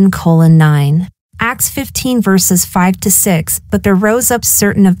 11:9. Acts 15 verses 5-6 But there rose up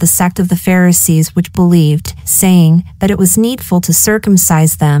certain of the sect of the Pharisees which believed, saying that it was needful to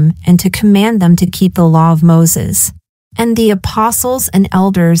circumcise them, and to command them to keep the law of Moses. And the apostles and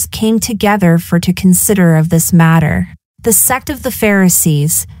elders came together for to consider of this matter. The sect of the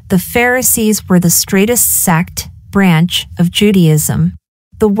Pharisees were the straightest sect, branch, of Judaism.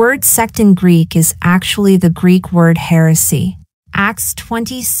 The word sect in Greek is actually the Greek word heresy. Acts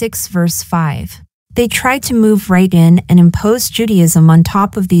 26 verse 5. They tried to move right in and impose Judaism on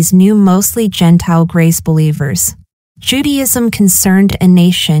top of these new mostly Gentile grace believers. Judaism concerned a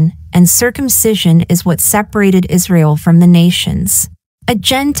nation, and circumcision is what separated Israel from the nations. A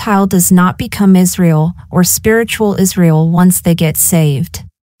Gentile does not become Israel or spiritual Israel once they get saved.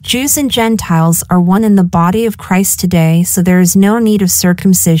 Jews and Gentiles are one in the body of Christ today, so there is no need of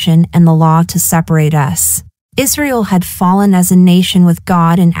circumcision and the law to separate us. Israel had fallen as a nation with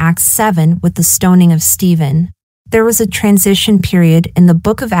God in Acts 7 with the stoning of Stephen. There was a transition period in the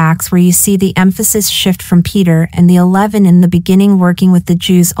book of Acts where you see the emphasis shift from Peter and the 11 in the beginning working with the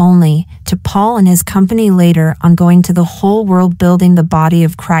Jews only, to Paul and his company later on going to the whole world building the body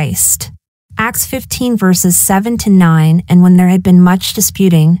of Christ. Acts 15 verses 7-9 And when there had been much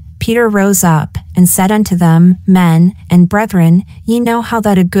disputing, Peter rose up, and said unto them, Men and brethren, ye know how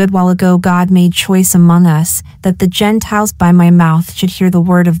that a good while ago God made choice among us, that the Gentiles by my mouth should hear the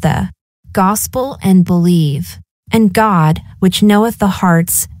word of the gospel and believe. And God, which knoweth the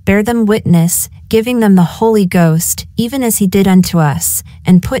hearts, bare them witness, giving them the Holy Ghost, even as he did unto us,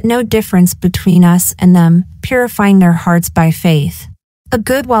 and put no difference between us and them, purifying their hearts by faith. A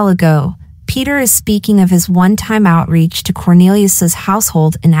good while ago, Peter is speaking of his one-time outreach to Cornelius's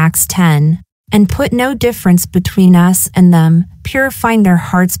household in Acts 10, and put no difference between us and them, purifying their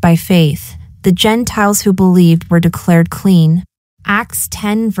hearts by faith. The Gentiles who believed were declared clean. Acts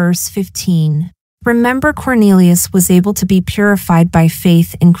 10 verse 15. Remember, Cornelius was able to be purified by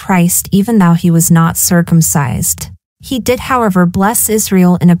faith in Christ even though he was not circumcised. He did, however, bless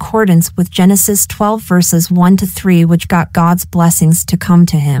Israel in accordance with Genesis 12 verses 1 to 3, which got God's blessings to come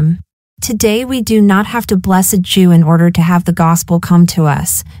to him. Today we do not have to bless a Jew in order to have the gospel come to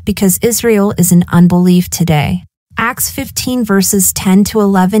us, because Israel is in unbelief today. Acts 15 verses 10 to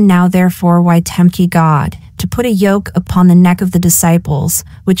 11. Now therefore why tempt ye God, to put a yoke upon the neck of the disciples,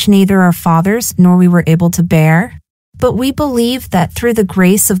 which neither our fathers nor we were able to bear? But we believe that through the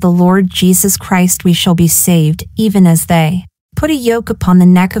grace of the Lord Jesus Christ we shall be saved, even as they. Put a yoke upon the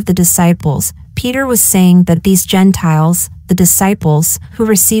neck of the disciples. Peter was saying that these Gentiles, the disciples, who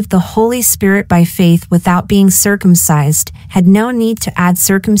received the Holy Spirit by faith without being circumcised, had no need to add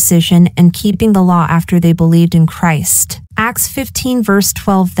circumcision and keeping the law after they believed in Christ. Acts 15 verse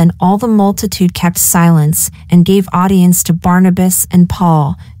 12. Then all the multitude kept silence and gave audience to Barnabas and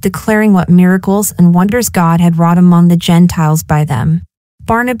Paul, declaring what miracles and wonders God had wrought among the Gentiles by them.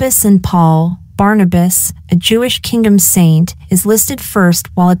 Barnabas and Paul. Barnabas, a Jewish kingdom saint, is listed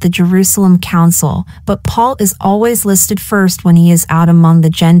first while at the Jerusalem Council, but Paul is always listed first when he is out among the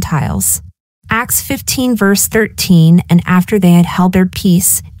Gentiles. Acts 15 verse 13. And after they had held their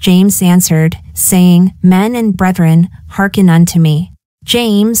peace, James answered, saying, Men and brethren, hearken unto me.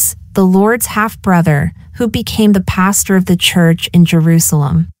 James, the Lord's half-brother, who became the pastor of the church in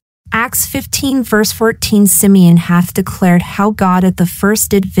Jerusalem. Acts 15 verse 14. Simeon hath declared how God at the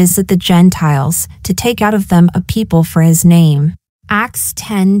first did visit the Gentiles, to take out of them a people for his name. Acts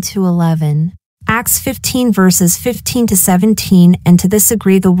 10 to 11. Acts 15 verses 15 to 17. And to this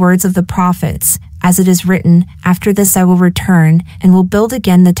agree the words of the prophets, as it is written, After this I will return, and will build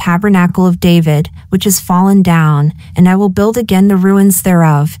again the tabernacle of David, which is fallen down, and I will build again the ruins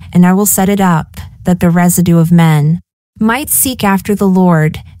thereof, and I will set it up, that the residue of men might seek after the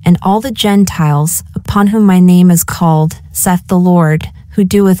Lord, and all the Gentiles, upon whom my name is called, saith the Lord, who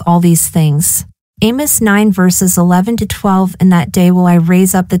doeth all these things. Amos 9 verses 11 to 12. In that day will I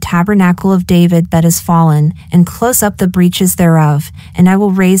raise up the tabernacle of David that is fallen, and close up the breaches thereof, and I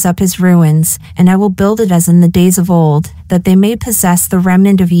will raise up his ruins, and I will build it as in the days of old, that they may possess the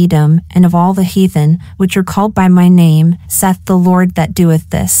remnant of Edom, and of all the heathen, which are called by my name, saith the Lord that doeth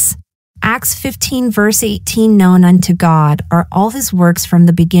this. Acts 15 verse 18. Known unto God are all his works from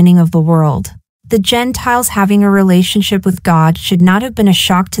the beginning of the world. The Gentiles having a relationship with God should not have been a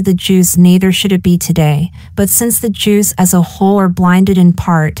shock to the Jews, neither should it be today. But since the Jews as a whole are blinded in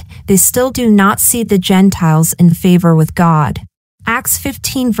part, they still do not see the Gentiles in favor with God. Acts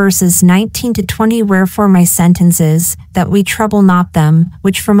 15 verses 19 to 20. Wherefore my sentence is, that we trouble not them,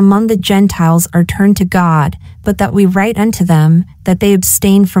 which from among the Gentiles are turned to God, but that we write unto them, that they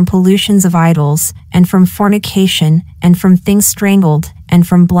abstain from pollutions of idols, and from fornication, and from things strangled, and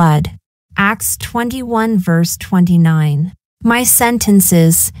from blood. Acts 21 verse 29. My sentence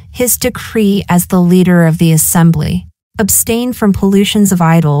is, his decree as the leader of the assembly. Abstain from pollutions of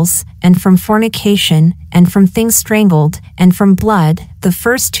idols, and from fornication, and from things strangled, and from blood. The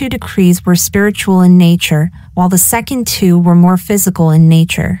first two decrees were spiritual in nature, while the second two were more physical in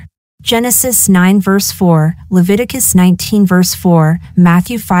nature. Genesis 9 verse 4, Leviticus 19 verse 4,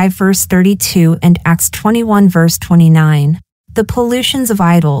 Matthew 5 verse 32, and Acts 21 verse 29. The pollutions of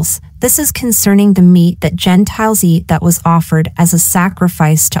idols. This is concerning the meat that Gentiles eat that was offered as a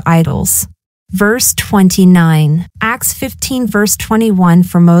sacrifice to idols. Verse 29. Acts 15 verse 21.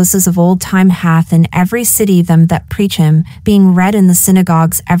 For Moses of old time hath in every city them that preach him, being read in the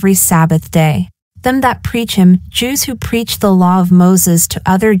synagogues every Sabbath day. Them that preach him, Jews who preach the law of Moses to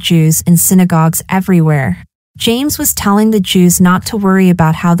other Jews in synagogues everywhere. James was telling the Jews not to worry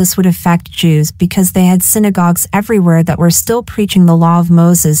about how this would affect Jews because they had synagogues everywhere that were still preaching the law of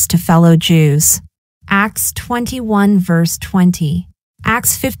Moses to fellow Jews. Acts 21 verse 20.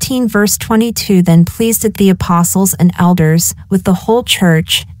 Acts 15 verse 22. Then pleased it the apostles and elders, with the whole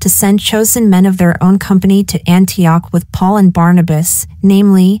church, to send chosen men of their own company to Antioch with Paul and Barnabas,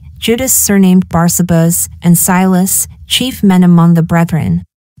 namely, Judas surnamed Barsabas, and Silas, chief men among the brethren.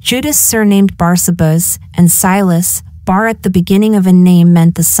 Judas surnamed Barsabas, and Silas, Bar at the beginning of a name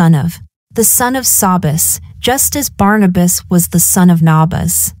meant the son of Sabas, just as Barnabas was the son of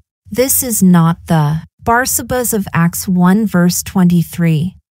Nabas. This is not the Barsabas of Acts 1 verse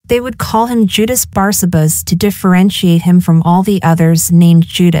 23. They would call him Judas Barsabas to differentiate him from all the others named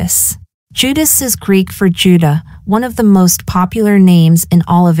Judas. Judas is Greek for Judah, one of the most popular names in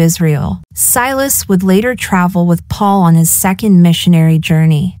all of Israel. Silas would later travel with Paul on his second missionary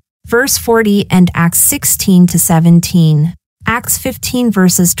journey. Verse 40 and Acts 16 to 17. Acts 15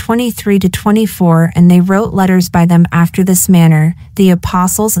 verses 23 to 24. And they wrote letters by them after this manner: the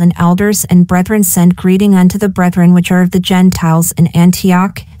apostles and elders and brethren send greeting unto the brethren which are of the Gentiles in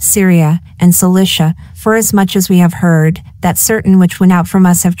Antioch, Syria, and Cilicia, forasmuch as we have heard that certain which went out from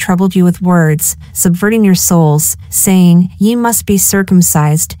us have troubled you with words, subverting your souls, saying, Ye must be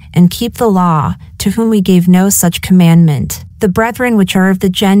circumcised, and keep the law, to whom we gave no such commandment. The brethren which are of the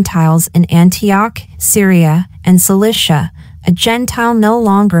Gentiles in Antioch, Syria, and Cilicia, a Gentile no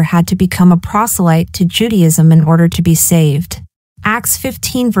longer had to become a proselyte to Judaism in order to be saved. Acts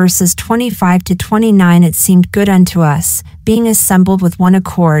 15 verses 25 to 29. It seemed good unto us, being assembled with one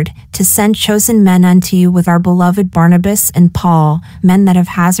accord, to send chosen men unto you with our beloved Barnabas and Paul, men that have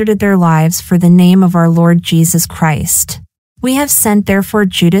hazarded their lives for the name of our Lord Jesus Christ. We have sent therefore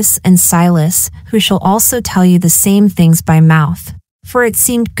Judas and Silas, who shall also tell you the same things by mouth. For it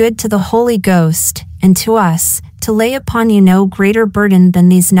seemed good to the Holy Ghost, and to us, to lay upon you no greater burden than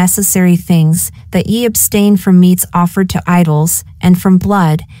these necessary things, that ye abstain from meats offered to idols, and from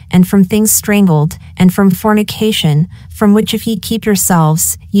blood, and from things strangled, and from fornication, from which if ye keep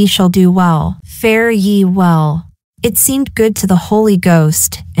yourselves, ye shall do well. Fare ye well. It seemed good to the Holy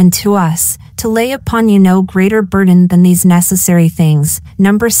Ghost, and to us, to lay upon you no greater burden than these necessary things.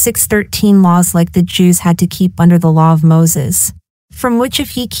 Numbers 6:13. Laws like the Jews had to keep under the law of Moses. From which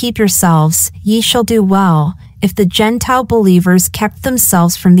if ye keep yourselves, ye shall do well. If the Gentile believers kept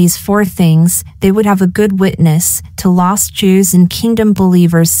themselves from these four things, they would have a good witness to lost Jews and kingdom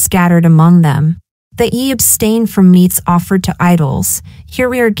believers scattered among them. That ye abstain from meats offered to idols. Here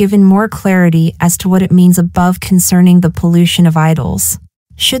we are given more clarity as to what it means above concerning the pollution of idols.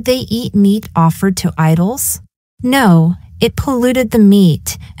 Should they eat meat offered to idols? No, it polluted the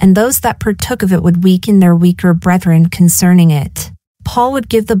meat, and those that partook of it would weaken their weaker brethren concerning it. Paul would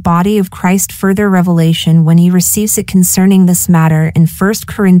give the body of Christ further revelation when he receives it concerning this matter in 1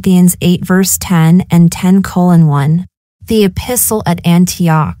 Corinthians 8 verse 10 and 10:1. The Epistle at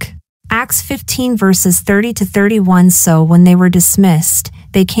Antioch. Acts 15 verses 30 to 31. So when they were dismissed,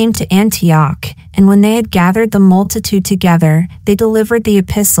 they came to Antioch, and when they had gathered the multitude together, they delivered the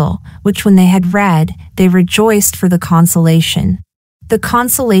epistle, which when they had read, they rejoiced for the consolation. The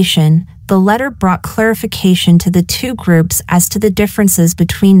consolation, the letter brought clarification to the two groups as to the differences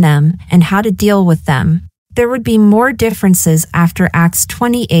between them and how to deal with them. There would be more differences after Acts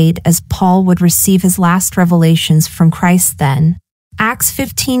 28 as Paul would receive his last revelations from Christ then. Acts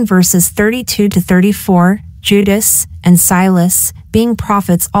 15 verses 32 to 34, Judas and Silas, being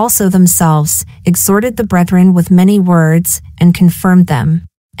prophets also themselves, exhorted the brethren with many words, and confirmed them.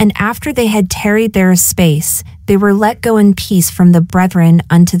 And after they had tarried there a space, they were let go in peace from the brethren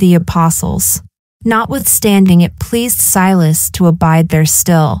unto the apostles. Notwithstanding it pleased Silas to abide there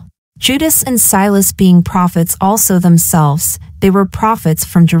still. Judas and Silas being prophets also themselves, they were prophets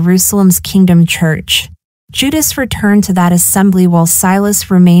from Jerusalem's kingdom church. Judas returned to that assembly while Silas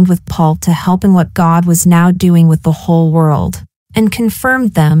remained with Paul to help in what God was now doing with the whole world, and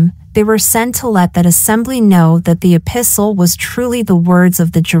confirmed them. They were sent to let that assembly know that the epistle was truly the words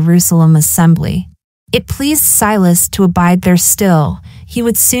of the Jerusalem assembly. It pleased Silas to abide there still. He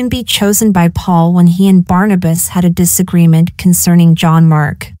would soon be chosen by Paul when he and Barnabas had a disagreement concerning John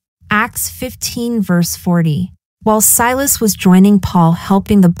Mark. Acts 15 verse 40. While Silas was joining Paul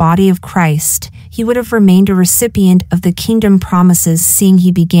helping the body of Christ, he would have remained a recipient of the kingdom promises seeing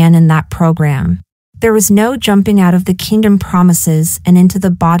he began in that program. There was no jumping out of the kingdom promises and into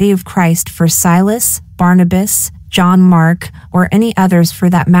the body of Christ for Silas, Barnabas, John Mark, or any others for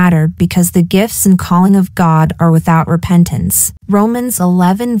that matter, because the gifts and calling of God are without repentance. Romans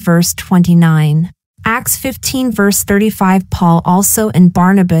 11 verse 29. Acts 15 verse 35. Paul also and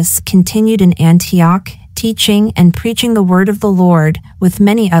Barnabas continued in Antioch, teaching and preaching the word of the Lord, with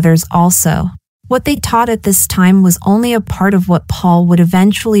many others also. What they taught at this time was only a part of what Paul would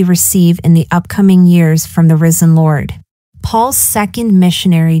eventually receive in the upcoming years from the risen Lord. Paul's second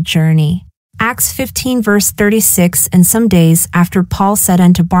missionary journey. Acts 15 verse 36. And some days after Paul said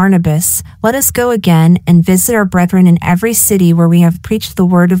unto Barnabas, Let us go again and visit our brethren in every city where we have preached the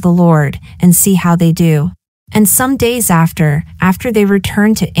word of the Lord, and see how they do. And some days after they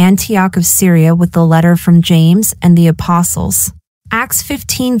returned to Antioch of Syria with the letter from James and the apostles. Acts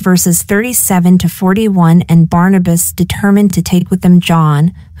 15 verses 37 to 41. And Barnabas determined to take with them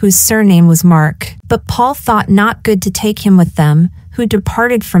John, whose surname was Mark. But Paul thought not good to take him with them, who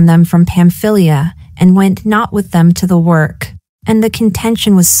departed from them from Pamphylia, and went not with them to the work. And the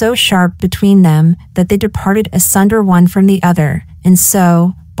contention was so sharp between them that they departed asunder one from the other. And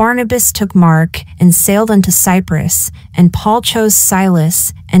so Barnabas took Mark and sailed unto Cyprus, and Paul chose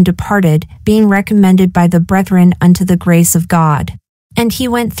Silas and departed, being recommended by the brethren unto the grace of God. And he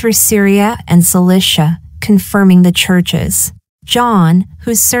went through Syria and Cilicia, confirming the churches. John,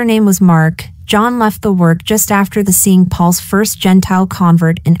 whose surname was Mark, John left the work just after the seeing Paul's first Gentile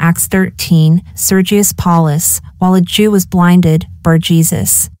convert in Acts 13, Sergius Paulus, while a Jew was blinded,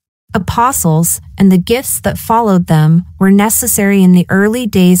 Bar-Jesus. Apostles, and the gifts that followed them, were necessary in the early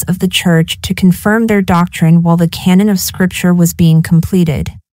days of the church to confirm their doctrine while the canon of Scripture was being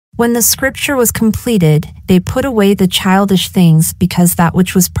completed. When the Scripture was completed, they put away the childish things because that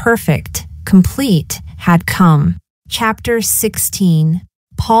which was perfect, complete, had come. Chapter 16.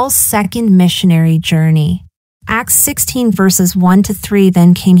 Paul's second missionary journey. Acts 16 verses 1-3.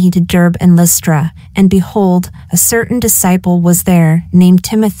 Then came he to Derbe and Lystra, and behold, a certain disciple was there, named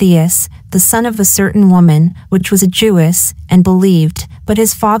Timotheus, the son of a certain woman, which was a Jewess, and believed, but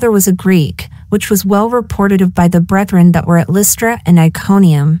his father was a Greek, which was well reported of by the brethren that were at Lystra and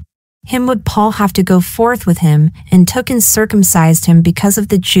Iconium. Him would Paul have to go forth with him, and took and circumcised him because of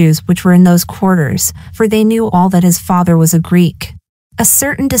the Jews which were in those quarters, for they knew all that his father was a Greek. A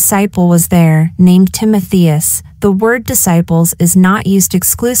certain disciple was there, named Timotheus. The word disciples is not used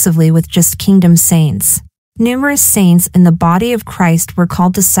exclusively with just kingdom saints. Numerous saints in the body of Christ were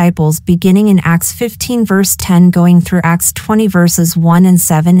called disciples beginning in Acts 15 verse 10 going through Acts 20 verses 1 and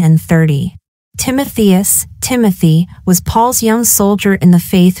 7 and 30. Timothy, was Paul's young soldier in the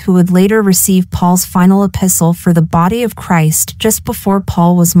faith who would later receive Paul's final epistle for the body of Christ just before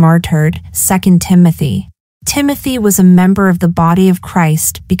Paul was martyred, 2 Timothy. Timothy was a member of the body of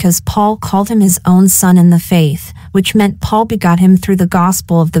Christ because Paul called him his own son in the faith, which meant Paul begot him through the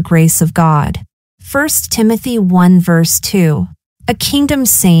gospel of the grace of God. 1 Timothy 1 verse 2. A kingdom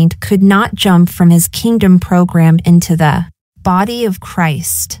saint could not jump from his kingdom program into the body of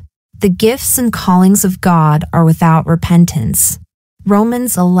Christ. The gifts and callings of God are without repentance.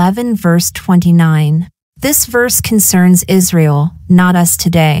 Romans 11 verse 29. This verse concerns Israel, not us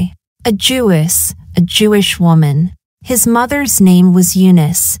today. A Jewess, a Jewish woman. His mother's name was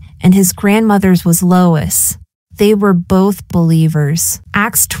Eunice, and his grandmother's was Lois. They were both believers.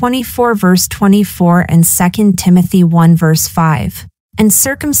 Acts 24 verse 24 and 2 Timothy 1 verse 5. And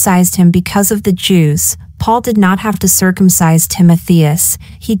circumcised him because of the Jews. Paul did not have to circumcise Timotheus.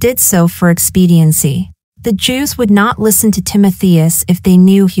 He did so for expediency. The Jews would not listen to Timotheus if they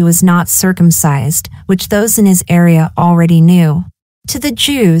knew he was not circumcised, which those in his area already knew. To the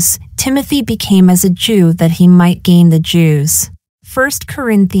Jews, Timothy became as a Jew that he might gain the Jews. 1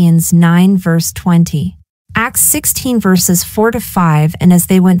 Corinthians 9 verse 20. Acts 16 verses 4-5. And as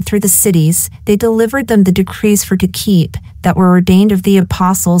they went through the cities, they delivered them the decrees for to keep, that were ordained of the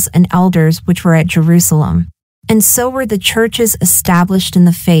apostles and elders which were at Jerusalem. And so were the churches established in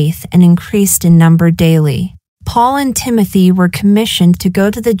the faith and increased in number daily. Paul and Timothy were commissioned to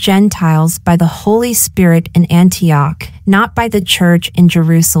go to the Gentiles by the Holy Spirit in Antioch, not by the church in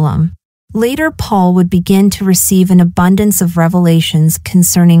Jerusalem. Later Paul would begin to receive an abundance of revelations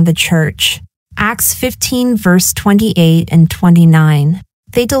concerning the church. Acts 15 verse 28 and 29.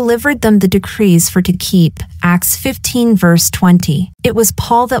 They delivered them the decrees for to keep. Acts 15 verse 20. It was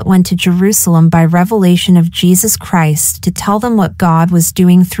Paul that went to Jerusalem by revelation of Jesus Christ to tell them what God was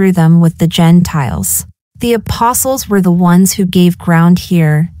doing through them with the Gentiles. The apostles were the ones who gave ground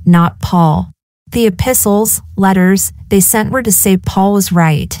here, not Paul. The epistles, letters, they sent were to say Paul was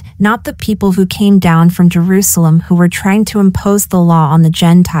right, not the people who came down from Jerusalem who were trying to impose the law on the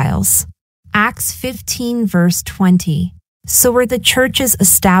Gentiles. Acts 15 verse 20. So were the churches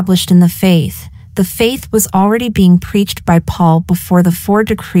established in the faith. The faith was already being preached by Paul before the 4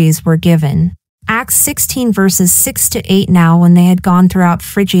 decrees were given. Acts 16 verses 6-8. Now when they had gone throughout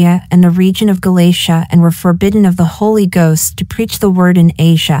Phrygia and the region of Galatia and were forbidden of the Holy Ghost to preach the word in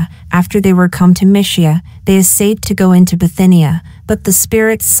Asia, after they were come to Mysia, they essayed to go into Bithynia, but the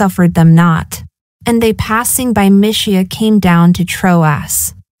Spirit suffered them not. And they passing by Mysia came down to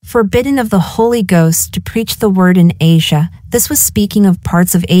Troas. Forbidden of the Holy Ghost to preach the word in Asia. This was speaking of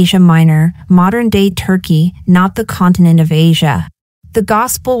parts of Asia Minor, modern-day Turkey, not the continent of Asia. The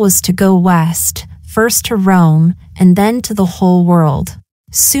gospel was to go west, first to Rome, and then to the whole world.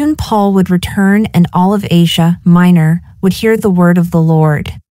 Soon Paul would return and all of Asia Minor would hear the word of the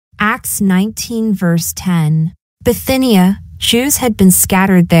Lord. Acts 19 verse 10. Bithynia, Jews had been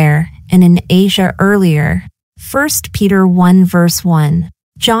scattered there, and in Asia earlier. 1 Peter 1 verse 1.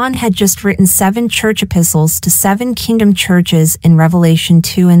 John had just written 7 church epistles to 7 kingdom churches in Revelation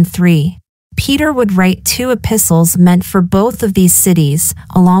 2 and 3. Peter would write 2 epistles meant for both of these cities,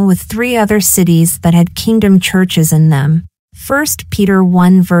 along with 3 other cities that had kingdom churches in them. 1 Peter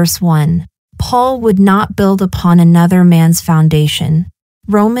 1 verse 1. Paul would not build upon another man's foundation.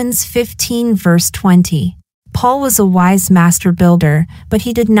 Romans 15 verse 20. Paul was a wise master builder, but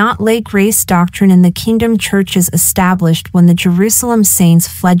he did not lay grace doctrine in the kingdom churches established when the Jerusalem saints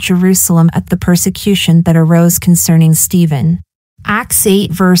fled Jerusalem at the persecution that arose concerning Stephen. Acts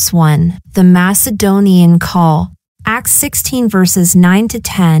 8 verse 1. The Macedonian call. Acts 16 verses 9 to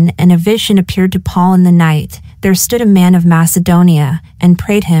 10. And a vision appeared to Paul in the night. There stood a man of Macedonia, and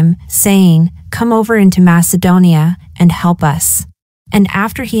prayed him, saying, Come over into Macedonia, and help us. And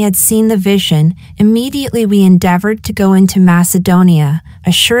after he had seen the vision, immediately we endeavored to go into Macedonia,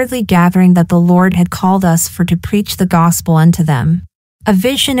 assuredly gathering that the Lord had called us for to preach the gospel unto them. A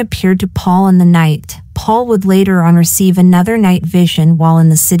vision appeared to Paul in the night. Paul would later on receive another night vision while in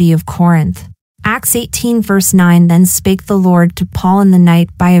the city of Corinth. Acts 18 verse 9. Then spake the Lord to Paul in the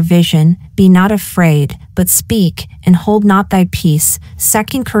night by a vision, Be not afraid, but speak, and hold not thy peace.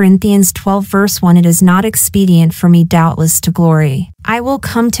 2 Corinthians 12 verse 1. It is not expedient for me doubtless to glory. I will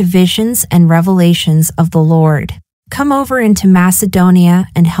come to visions and revelations of the Lord. Come over into Macedonia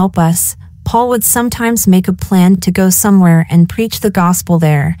and help us. Paul would sometimes make a plan to go somewhere and preach the gospel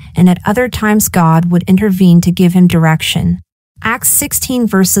there, and at other times God would intervene to give him direction. Acts 16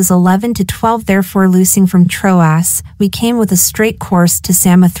 verses 11 to 12. Therefore loosing from Troas, we came with a straight course to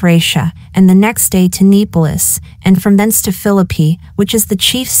Samothracia, and the next day to Neapolis, and from thence to Philippi, which is the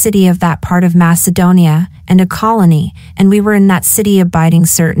chief city of that part of Macedonia, and a colony, and we were in that city abiding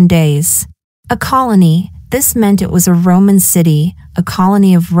certain days. A colony, this meant it was a Roman city, a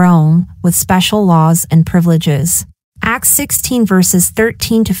colony of Rome, with special laws and privileges. Acts 16 verses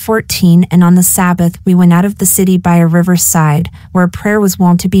 13 to 14. And on the Sabbath we went out of the city by a river's side, where prayer was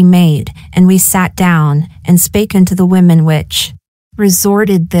wont to be made, and we sat down, and spake unto the women which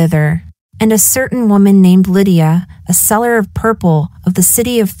resorted thither. And a certain woman named Lydia, a seller of purple, of the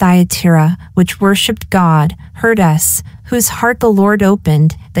city of Thyatira, which worshipped God, heard us, whose heart the Lord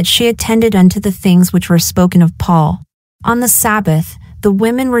opened, that she attended unto the things which were spoken of Paul. On the Sabbath, the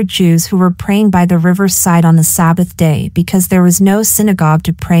women were Jews who were praying by the river's side on the Sabbath day, because there was no synagogue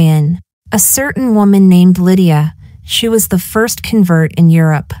to pray in. A certain woman named Lydia, she was the first convert in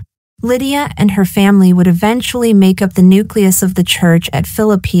Europe. Lydia and her family would eventually make up the nucleus of the church at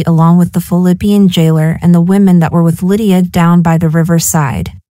Philippi, along with the Philippian jailer and the women that were with Lydia down by the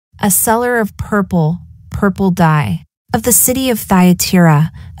riverside. A seller of purple dye, of the city of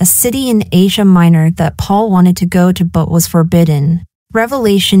Thyatira, a city in Asia Minor that Paul wanted to go to but was forbidden.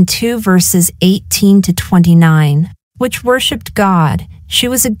 Revelation 2 verses 18 to 29. Which worshipped God. She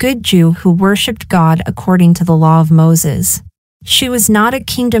was a good Jew who worshipped God according to the law of Moses. She was not a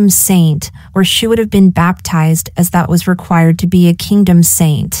kingdom saint, or she would have been baptized, as that was required to be a kingdom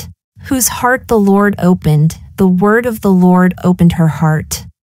saint. Whose heart the Lord opened, the word of the Lord opened her heart.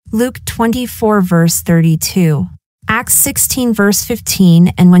 Luke 24 verse 32. Acts 16 verse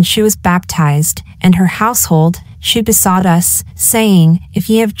 15. And when she was baptized, and her household, she besought us, saying, If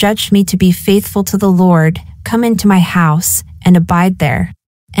ye have judged me to be faithful to the Lord, come into my house, and abide there.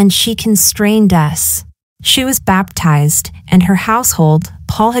 And she constrained us. She was baptized, and her household.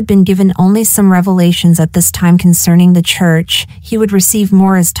 Paul had been given only some revelations at this time concerning the church. He would receive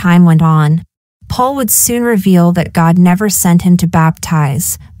more as time went on. Paul would soon reveal that God never sent him to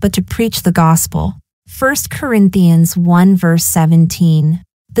baptize, but to preach the gospel. 1 Corinthians 1 verse 17.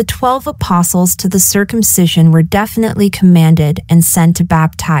 The 12 apostles to the circumcision were definitely commanded and sent to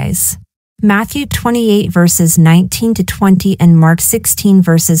baptize. Matthew 28 verses 19 to 20 and Mark 16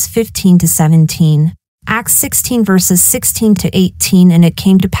 verses 15 to 17. Acts 16 verses 16 to 18. And it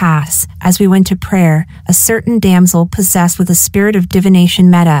came to pass, as we went to prayer, a certain damsel possessed with a spirit of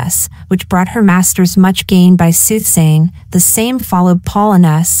divination met us, which brought her masters much gain by soothsaying. The same followed Paul and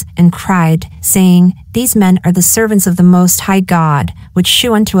us, and cried, saying, These men are the servants of the Most High God, which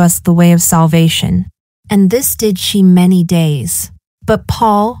shew unto us the way of salvation. And this did she many days. But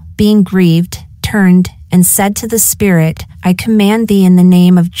Paul, being grieved, turned, and said to the Spirit, I command thee in the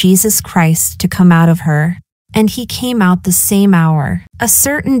name of Jesus Christ to come out of her. And he came out the same hour. A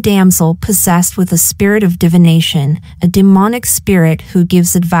certain damsel possessed with a spirit of divination, a demonic spirit who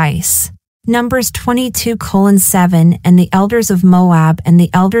gives advice. Numbers 22:7. And the elders of Moab and the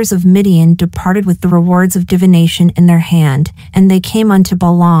elders of Midian departed with the rewards of divination in their hand, and they came unto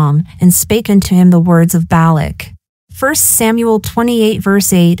Balaam, and spake unto him the words of Balak. 1 Samuel 28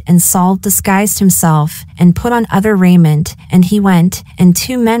 verse 8. And Saul disguised himself, and put on other raiment, and he went, and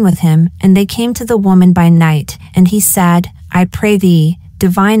 2 men with him, and they came to the woman by night, and he said, I pray thee,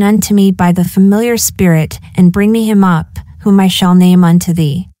 divine unto me by the familiar spirit, and bring me him up, whom I shall name unto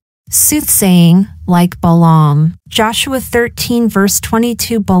thee. Soothsaying, like Balaam. Joshua 13 verse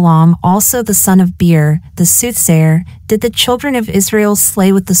 22. Balaam also the son of Beer, the soothsayer, did the children of Israel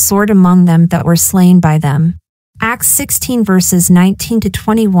slay with the sword among them that were slain by them. Acts 16 verses 19 to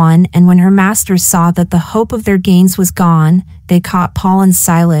 21. And when her masters saw that the hope of their gains was gone, they caught Paul and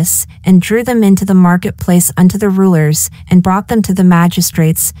Silas, and drew them into the marketplace unto the rulers, and brought them to the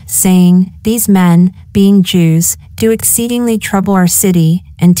magistrates, saying, These men, being Jews, do exceedingly trouble our city,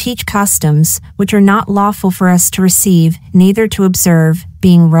 and teach customs, which are not lawful for us to receive, neither to observe,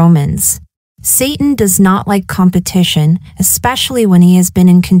 being Romans. Satan does not like competition, especially when he has been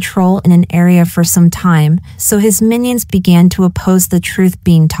in control in an area for some time, so his minions began to oppose the truth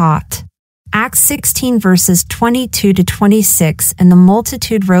being taught. Acts 16 verses 22 to 26. And the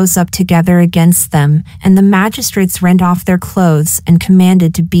multitude rose up together against them, and the magistrates rent off their clothes and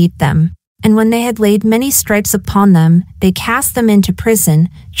commanded to beat them. And when they had laid many stripes upon them, they cast them into prison,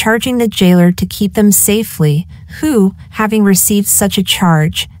 charging the jailer to keep them safely, who, having received such a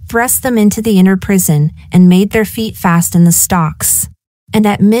charge, thrust them into the inner prison, and made their feet fast in the stocks. And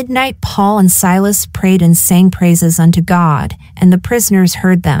at midnight Paul and Silas prayed and sang praises unto God, and the prisoners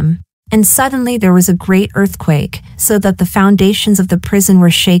heard them. And suddenly there was a great earthquake, so that the foundations of the prison were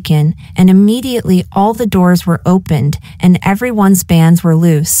shaken, and immediately all the doors were opened, and everyone's bands were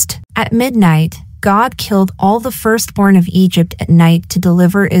loosed. At midnight, God killed all the firstborn of Egypt at night to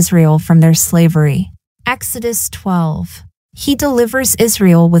deliver Israel from their slavery. Exodus 12. He delivers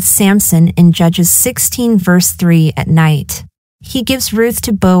Israel with Samson in Judges 16 verse 3 at night. He gives Ruth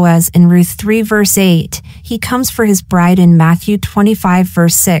to Boaz in Ruth 3 verse 8. He comes for his bride in Matthew 25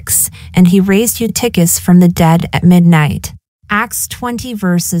 verse 6, and he raised Eutychus from the dead at midnight. Acts 20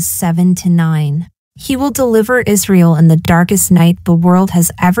 verses 7 to 9. He will deliver Israel in the darkest night the world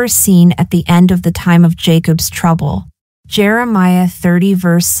has ever seen at the end of the time of Jacob's trouble. Jeremiah 30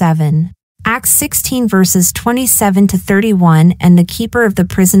 verse 7. Acts 16 verses 27 to 31. And the keeper of the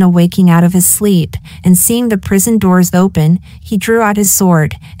prison awaking out of his sleep, and seeing the prison doors open, he drew out his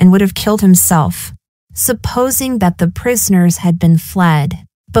sword, and would have killed himself, supposing that the prisoners had been fled.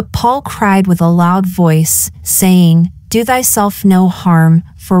 But Paul cried with a loud voice, saying, Do thyself no harm,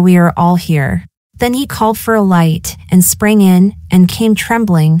 for we are all here. Then he called for a light, and sprang in, and came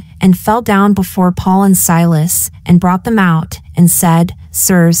trembling, and fell down before Paul and Silas, and brought them out, and said,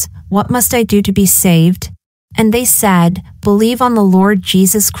 Sirs, what must I do to be saved? And they said, Believe on the Lord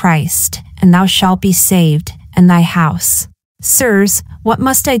Jesus Christ, and thou shalt be saved, and thy house. Sirs, what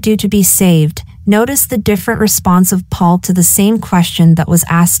must I do to be saved? Notice the different response of Paul to the same question that was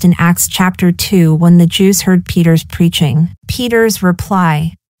asked in Acts chapter 2 when the Jews heard Peter's preaching. Peter's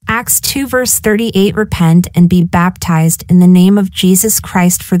reply. Acts 2 verse 38. Repent and be baptized in the name of Jesus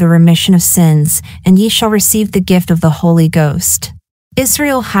Christ for the remission of sins, and ye shall receive the gift of the Holy Ghost.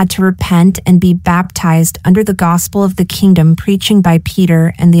 Israel had to repent and be baptized under the gospel of the kingdom preaching by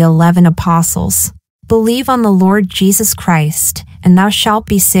Peter and the 11 apostles. Believe on the Lord Jesus Christ, and thou shalt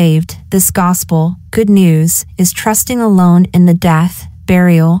be saved. This gospel, good news, is trusting alone in the death,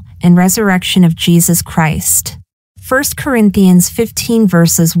 burial, and resurrection of Jesus Christ. 1 Corinthians 15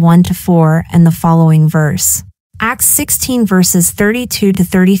 verses 1 to 4 and the following verse. Acts 16 verses 32 to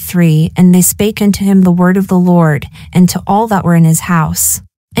 33. And they spake unto him the word of the Lord, and to all that were in his house.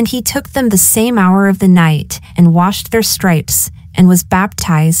 And he took them the same hour of the night, and washed their stripes, and was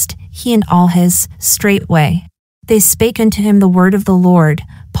baptized, he and all his, straightway. They spake unto him the word of the Lord.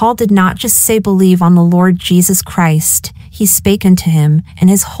 Paul did not just say believe on the Lord Jesus Christ. He spake unto him, and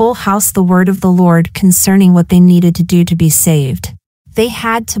his whole house the word of the Lord concerning what they needed to do to be saved. They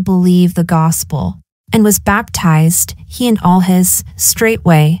had to believe the gospel. And was baptized, he and all his,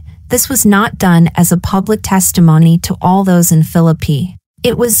 straightway. This was not done as a public testimony to all those in Philippi.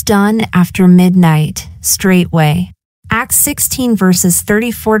 It was done after midnight, straightway. Acts 16 verses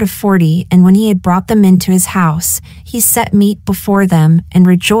 34 to 40. And when he had brought them into his house, he set meat before them, and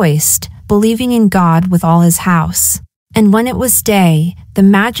rejoiced, believing in God with all his house. And when it was day, the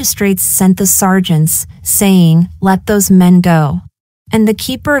magistrates sent the sergeants, saying, Let those men go. And the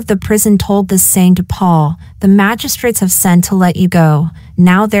keeper of the prison told this saying to Paul, The magistrates have sent to let you go.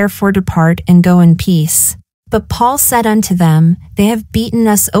 Now therefore depart and go in peace. But Paul said unto them, They have beaten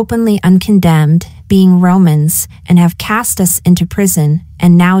us openly uncondemned, being Romans, and have cast us into prison,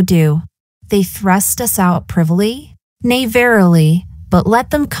 and now do they thrust us out privily? Nay, verily, but let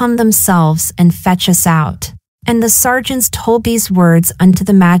them come themselves and fetch us out. And the sergeants told these words unto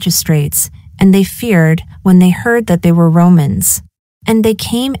the magistrates, and they feared when they heard that they were Romans. And they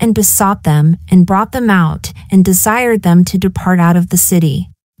came and besought them, and brought them out, and desired them to depart out of the city.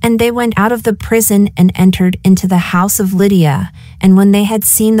 And they went out of the prison and entered into the house of Lydia, and when they had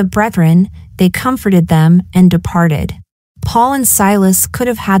seen the brethren, they comforted them and departed. Paul and Silas could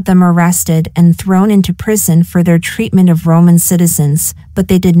have had them arrested and thrown into prison for their treatment of Roman citizens, but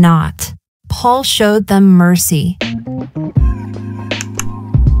they did not. Paul showed them mercy.